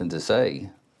had nothing to say.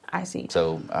 I see.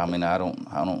 So, I mean, I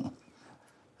don't,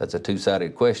 that's a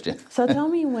two-sided question. So tell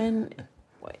me when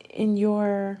in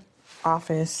your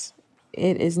office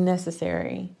it is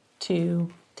necessary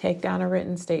to take down a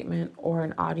written statement or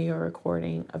an audio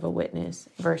recording of a witness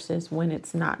versus when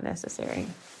it's not necessary.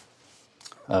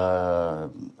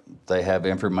 They have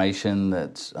information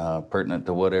that's pertinent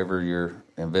to whatever you're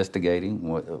investigating,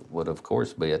 would of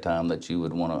course be a time that you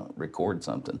would want to record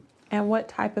something. And what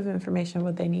type of information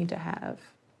would they need to have?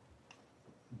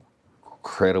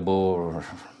 Credible or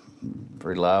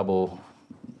reliable,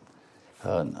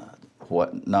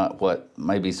 not what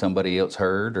maybe somebody else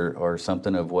heard or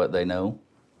something of what they know.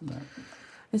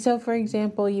 And so, for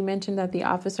example, you mentioned that the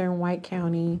officer in White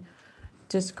County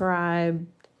described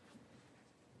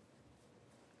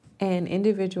an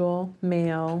individual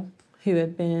male who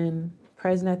had been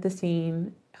present at the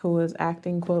scene who was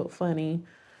acting, quote, funny,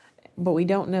 but we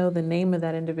don't know the name of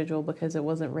that individual because it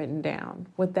wasn't written down.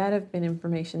 Would that have been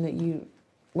information that you,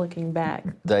 looking back,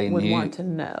 would want to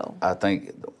know? I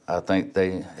think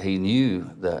he knew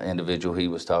the individual he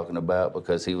was talking about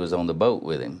because he was on the boat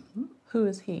with him. Who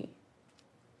is he?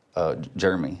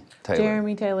 Jeremy Taylor.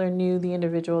 Jeremy Taylor knew the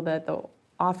individual that the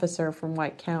officer from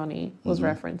White County was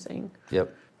referencing.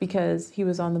 Yep. Because he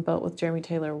was on the boat with Jeremy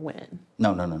Taylor when?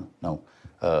 No.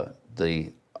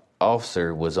 The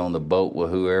officer was on the boat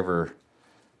with whoever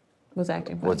was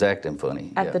acting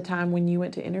funny. At the time when you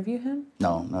went to interview him?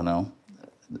 No.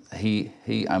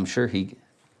 I'm sure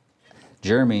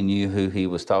Jeremy knew who he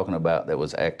was talking about that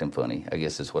was acting funny, I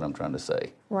guess is what I'm trying to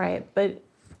say. Right, but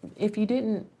if you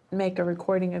didn't make a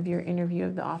recording of your interview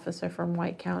of the officer from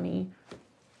White County,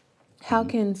 how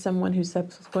can someone who's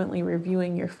subsequently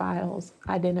reviewing your files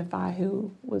identify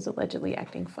who was allegedly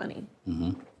acting funny?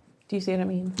 Mm-hmm. Do you see what I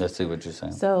mean? I see what you're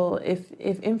saying. So if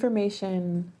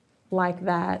information like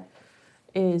that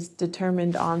is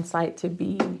determined on site to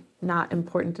be not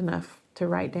important enough to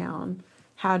write down,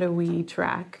 how do we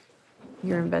track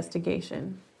your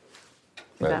investigation?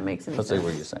 If that makes any sense. I see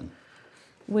what you're saying.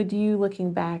 Would you,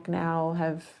 looking back now,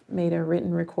 have made a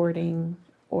written recording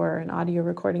or an audio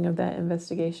recording of that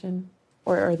investigation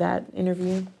or that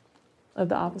interview of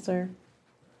the officer?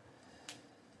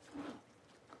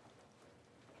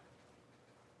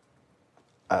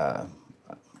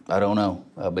 I don't know.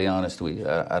 I'll be honest with you.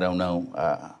 I don't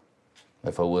know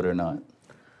if I would or not.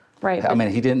 Right. I mean,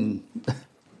 he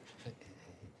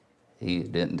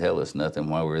didn't tell us nothing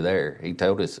while we were there. He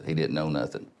told us he didn't know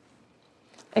nothing.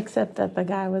 Except that the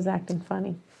guy was acting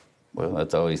funny. Well,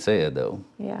 that's all he said, though.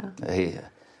 Yeah.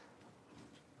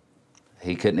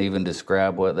 He couldn't even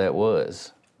describe what that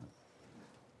was.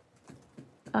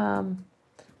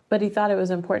 But he thought it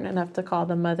was important enough to call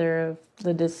the mother of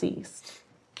the deceased.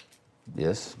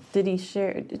 Yes. Did he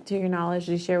share, to your knowledge,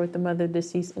 did he share with the mother of the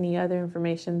deceased any other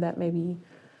information that maybe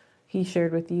he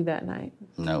shared with you that night?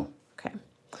 No. Okay.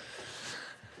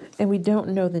 And we don't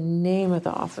know the name of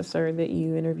the officer that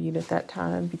you interviewed at that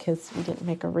time because we didn't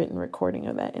make a written recording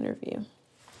of that interview.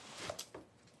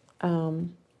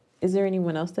 Is there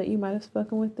anyone else that you might have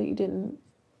spoken with that you didn't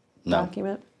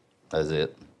document? That's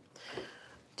it.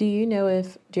 Do you know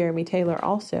if Jeremy Taylor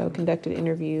also conducted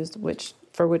interviews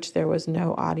for which there was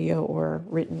no audio or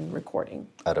written recording?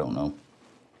 I don't know.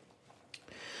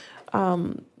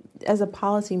 As a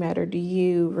policy matter, do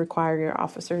you require your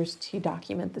officers to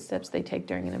document the steps they take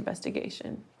during an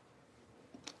investigation?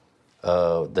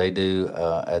 They do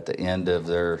at the end of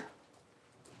their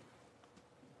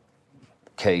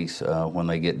case, when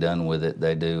they get done with it,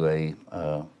 they do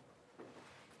a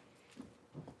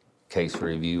case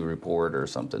review report or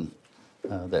something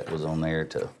that was on there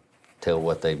to tell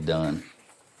what they've done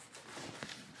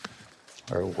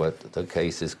or what the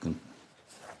cases can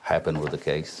happen with the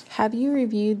case. Have you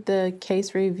reviewed the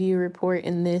case review report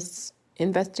in this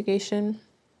investigation?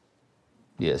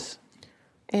 Yes.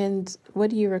 And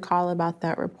what do you recall about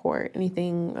that report?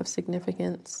 Anything of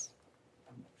significance?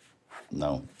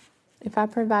 No. If I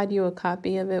provide you a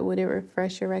copy of it, would it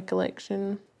refresh your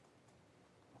recollection?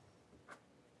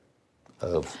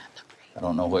 I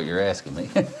don't know what you're asking me.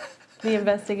 The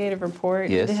investigative report?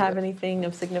 Yes. Did it have anything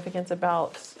of significance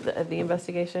about the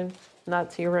investigation?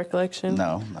 Not to your recollection?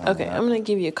 No. Okay, I'm going to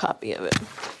give you a copy of it.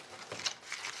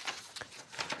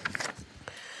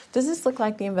 Does this look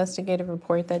like the investigative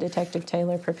report that Detective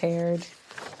Taylor prepared?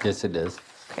 Yes, it does.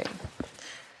 Okay.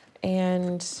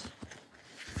 And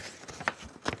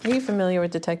are you familiar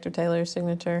with Detective Taylor's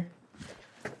signature?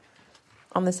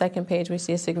 On the second page, we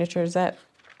see a signature. Does that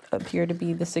appear to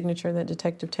be the signature that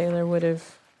Detective Taylor would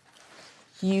have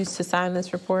used to sign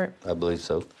this report? I believe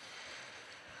so.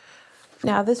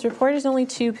 Now, this report is only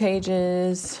 2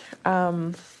 pages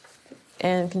and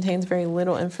contains very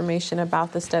little information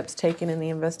about the steps taken in the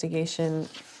investigation.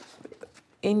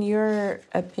 In your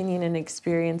opinion and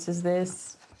experience, is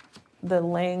this the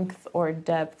length or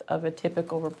depth of a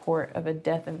typical report of a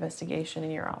death investigation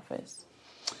in your office?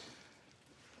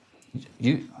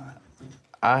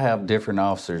 I have different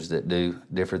officers that do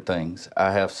different things.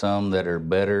 I have some that are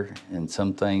better in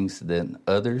some things than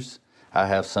others. I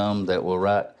have some that will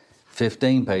write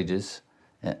 15 pages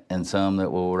and some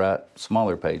that will write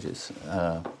smaller pages.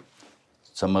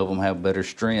 Some of them have better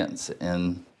strengths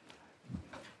in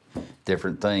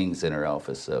different things in our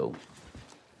office. So,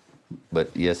 but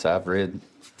yes, I've read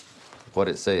what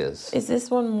it says. Is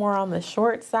this one more on the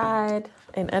short side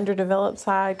and underdeveloped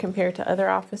side compared to other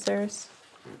officers?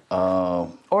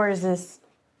 Or is this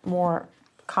more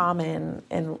common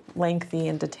and lengthy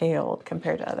and detailed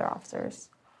compared to other officers?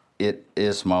 It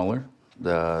is smaller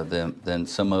than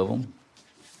some of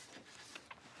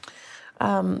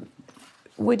them.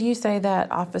 Would you say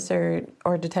that Officer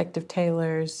or Detective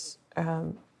Taylor's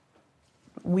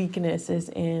weakness is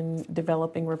in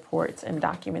developing reports and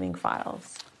documenting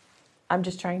files? I'm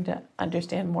just trying to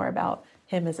understand more about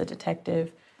him as a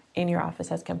detective in your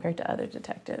office as compared to other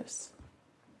detectives.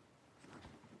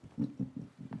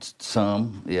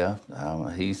 Some, yeah.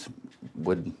 He's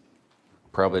would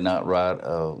probably not write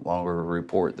a longer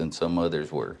report than some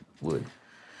others would.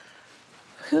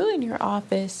 Who in your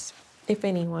office, if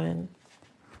anyone,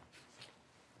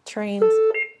 trains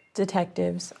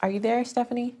detectives? Are you there,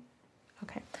 Stephanie?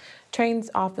 Okay. Trains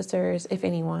officers, if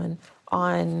anyone,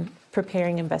 on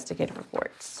preparing investigative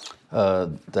reports?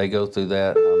 They go through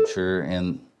that, I'm sure,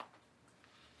 and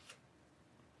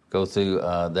go through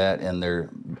that in their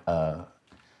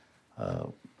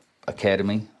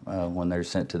academy when they're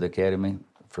sent to the academy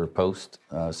for post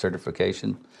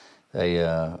certification. They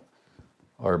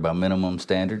are by minimum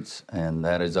standards, and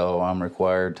that is all I'm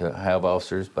required to have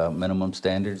officers by minimum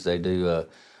standards. They do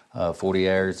 40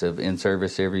 hours of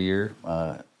in-service every year,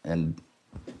 and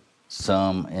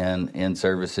some in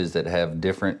services that have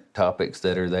different topics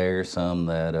that are there, some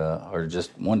that are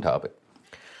just one topic.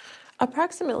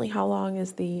 Approximately how long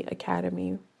is the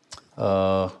academy?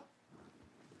 9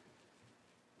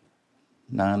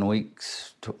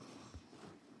 weeks.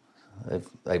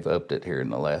 They've upped it here in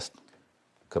the last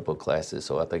couple of classes,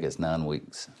 so I think it's 9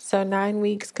 weeks. So 9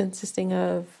 weeks consisting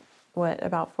of, what,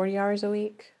 about 40 hours a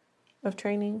week of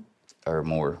training? Or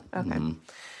more. Okay. Mm-hmm.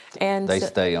 And they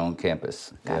stay on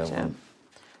campus. Gotcha. Yeah,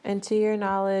 and to your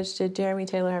knowledge, did Jeremy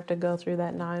Taylor have to go through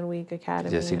that 9-week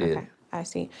academy? Yes, he did. Okay, I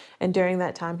see. And during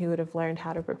that time, he would have learned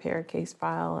how to prepare a case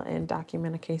file and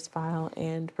document a case file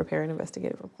and prepare an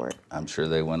investigative report. I'm sure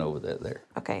they went over that there.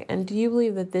 Okay, and do you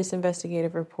believe that this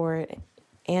investigative report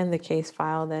and the case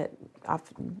file that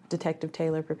Detective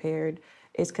Taylor prepared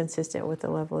is consistent with the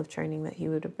level of training that he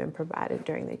would have been provided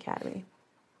during the academy?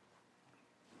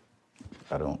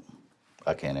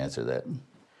 I can't answer that.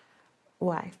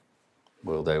 Why?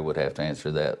 Well, they would have to answer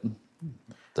that.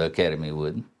 The academy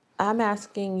would. I'm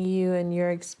asking you, in your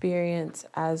experience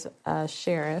as a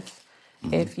sheriff,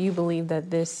 if you believe that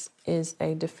this is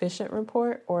a deficient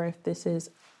report or if this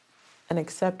is an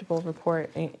acceptable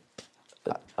report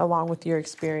along with your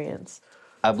experience.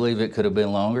 I believe it could have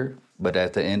been longer, but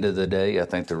at the end of the day, I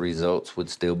think the results would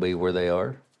still be where they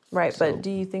are. Right, so, but do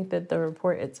you think that the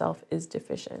report itself is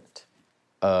deficient?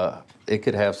 It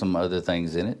could have some other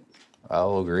things in it.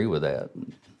 I'll agree with that.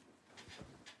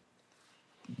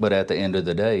 But at the end of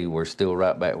the day, we're still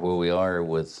right back where we are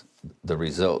with the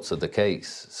results of the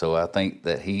case. So I think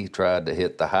that he tried to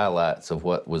hit the highlights of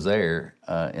what was there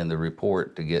in the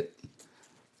report to get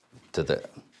to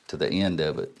the end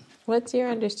of it. What's your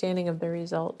understanding of the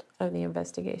result of the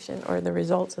investigation or the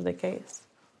results of the case?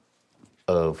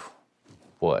 Of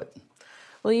what?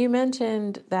 Well, you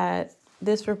mentioned that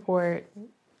this report,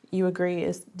 you agree,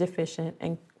 is deficient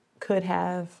and could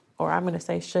have, or I'm going to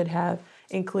say should have,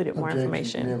 included more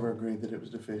information. You never agreed that it was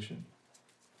deficient.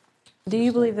 Do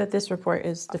you believe that this report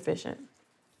is deficient?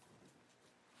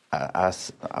 I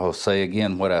will say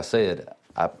again what I said.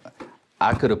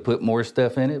 I could have put more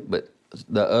stuff in it, but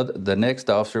the next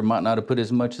officer might not have put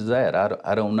as much as that.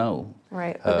 I don't know.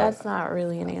 Right, but that's not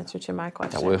really an answer to my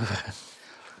question. Well,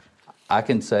 I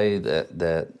can say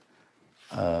that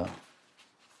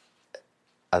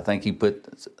I think he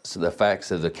put the facts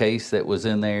of the case that was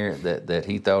in there that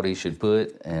he thought he should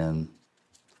put, and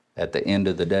at the end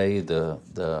of the day,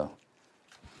 the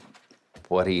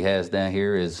what he has down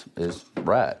here is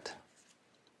right.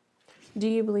 Do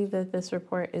you believe that this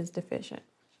report is deficient?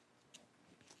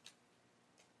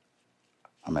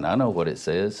 mean, I know what it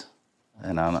says,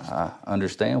 and I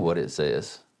understand what it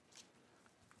says.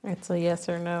 It's a yes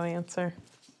or no answer.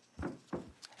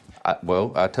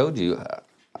 I told you,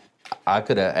 I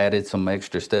could have added some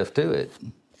extra stuff to it,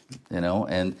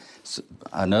 and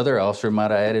another officer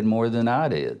might have added more than I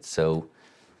did. So,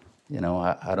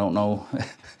 I don't know.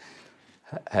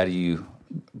 How do you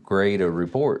grade a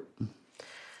report?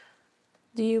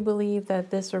 Do you believe that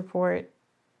this report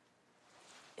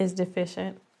is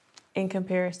deficient in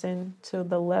comparison to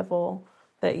the level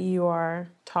that you are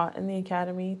taught in the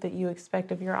academy, that you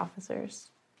expect of your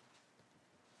officers?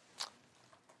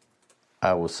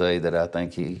 I will say that I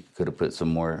think he could have put some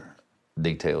more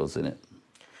details in it.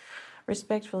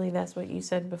 Respectfully, that's what you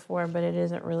said before, but it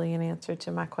isn't really an answer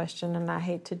to my question, and I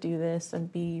hate to do this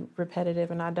and be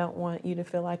repetitive, and I don't want you to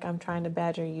feel like I'm trying to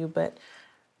badger you, but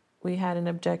we had an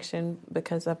objection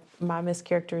because of my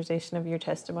mischaracterization of your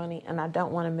testimony, and I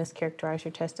don't want to mischaracterize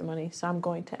your testimony, so I'm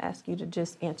going to ask you to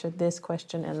just answer this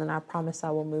question, and then I promise I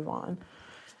will move on.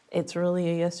 It's really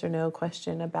a yes or no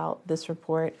question about this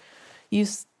report. You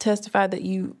testified that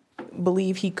you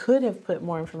believe he could have put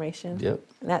more information. Yep.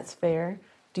 That's fair.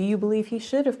 Do you believe he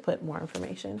should have put more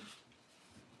information?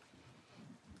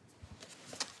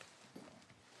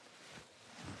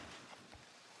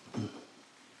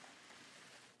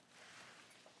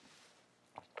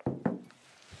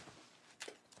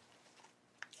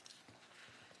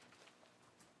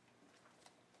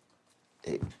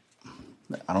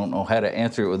 I don't know how to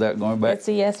answer it without going back. It's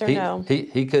a yes or no.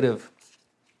 He could have.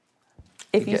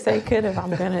 If you say could have,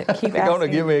 I'm going to keep asking. You're going to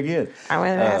give me again. I'm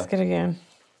going to ask it again.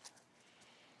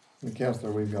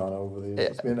 Counselor, we've gone over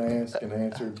this. It's been asked and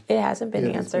answered. It hasn't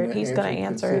been answered. He's going to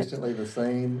answer it. Consistently the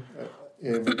same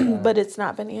every time. But it's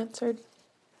not been answered.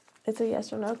 It's a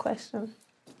yes or no question.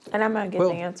 And I'm going to get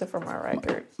the answer from our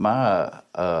record.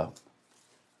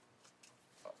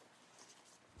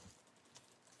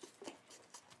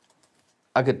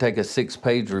 I could take a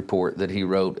 6-page report that he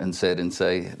wrote and say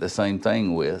the same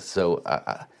thing with. So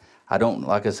I don't,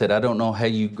 like I said, I don't know how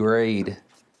you grade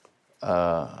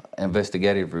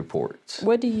investigative reports.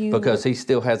 What do you? Because he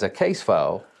still has a case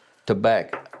file to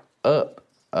back up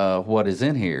what is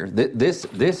in here. This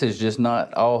is just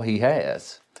not all he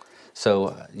has.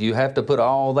 So you have to put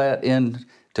all that in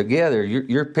together.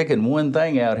 You're picking one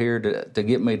thing out here to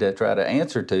get me to try to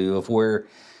answer to of where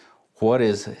what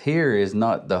is here is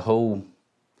not the whole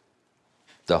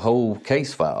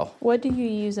case file. What do you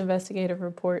use investigative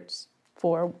reports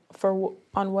for?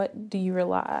 On what do you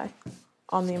rely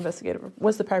on the investigative?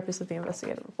 What's the purpose of the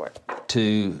investigative report?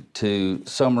 To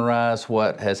summarize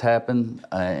what has happened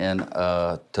and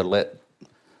to let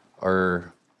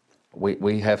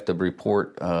we have to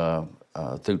report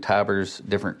through Tiber's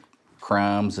different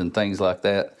crimes and things like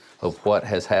that of what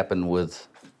has happened with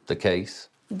the case.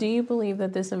 Do you believe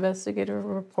that this investigative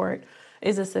report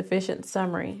is a sufficient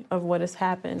summary of what has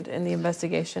happened in the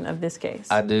investigation of this case?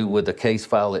 I do with the case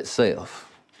file itself.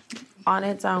 On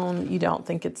its own, you don't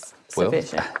think it's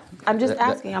sufficient? I'm just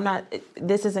asking. I'm not.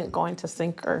 This isn't going to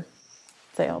sink or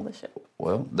sail the ship.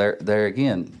 Well, there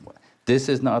again, this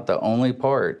is not the only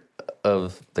part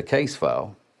of the case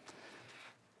file.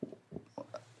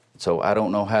 So I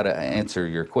don't know how to answer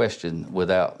your question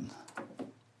without.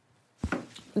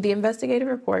 The investigative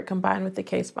report combined with the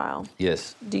case file.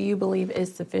 Yes. Do you believe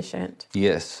is sufficient?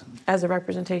 Yes. As a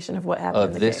representation of what happened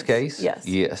in the case? Of this case? Yes.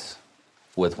 Yes.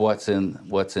 With what's in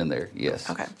there? Yes.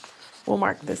 Okay. We'll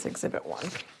mark this Exhibit 1.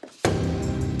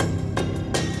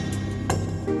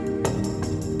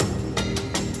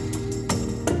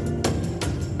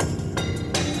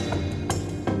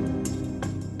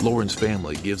 Lauren's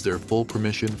family gives their full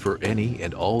permission for any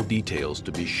and all details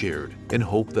to be shared in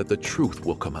hope that the truth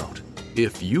will come out.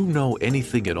 If you know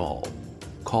anything at all,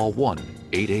 call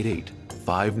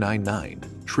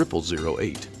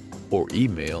 1-888-599-0008 or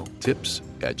email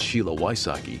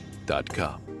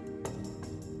tips@SheilaWysocki.com.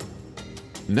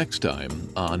 Next time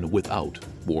on Without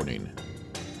Warning.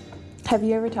 Have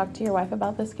you ever talked to your wife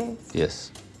about this case?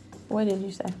 Yes. What did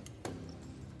you say?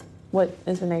 What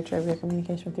is the nature of your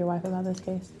communication with your wife about this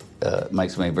case? It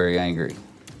makes me very angry.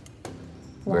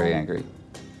 Why? Very angry.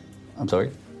 I'm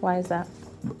sorry? Why is that?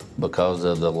 Because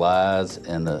of the lies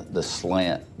and the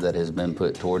slant that has been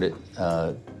put toward it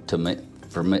to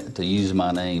use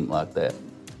my name like that.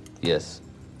 Yes,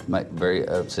 very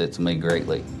upsets me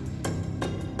greatly.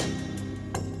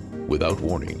 Without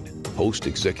Warning. Host,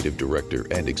 Executive Director,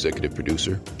 and Executive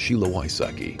Producer, Sheila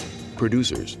Wysocki.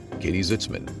 Producers, Katie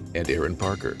Zitzman and Aaron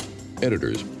Parker.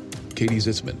 Editors, Katie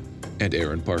Zitzman and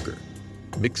Aaron Parker.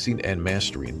 Mixing and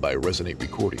mastering by Resonate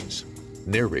Recordings.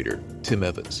 Narrator, Tim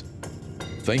Evans.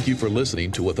 Thank you for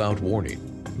listening to Without Warning.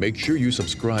 Make sure you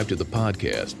subscribe to the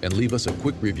podcast and leave us a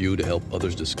quick review to help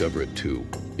others discover it too.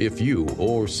 If you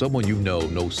or someone you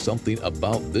know something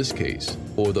about this case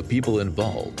or the people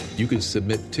involved, you can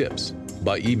submit tips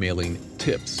by emailing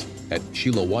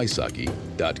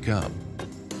tips@SheilaWysocki.com.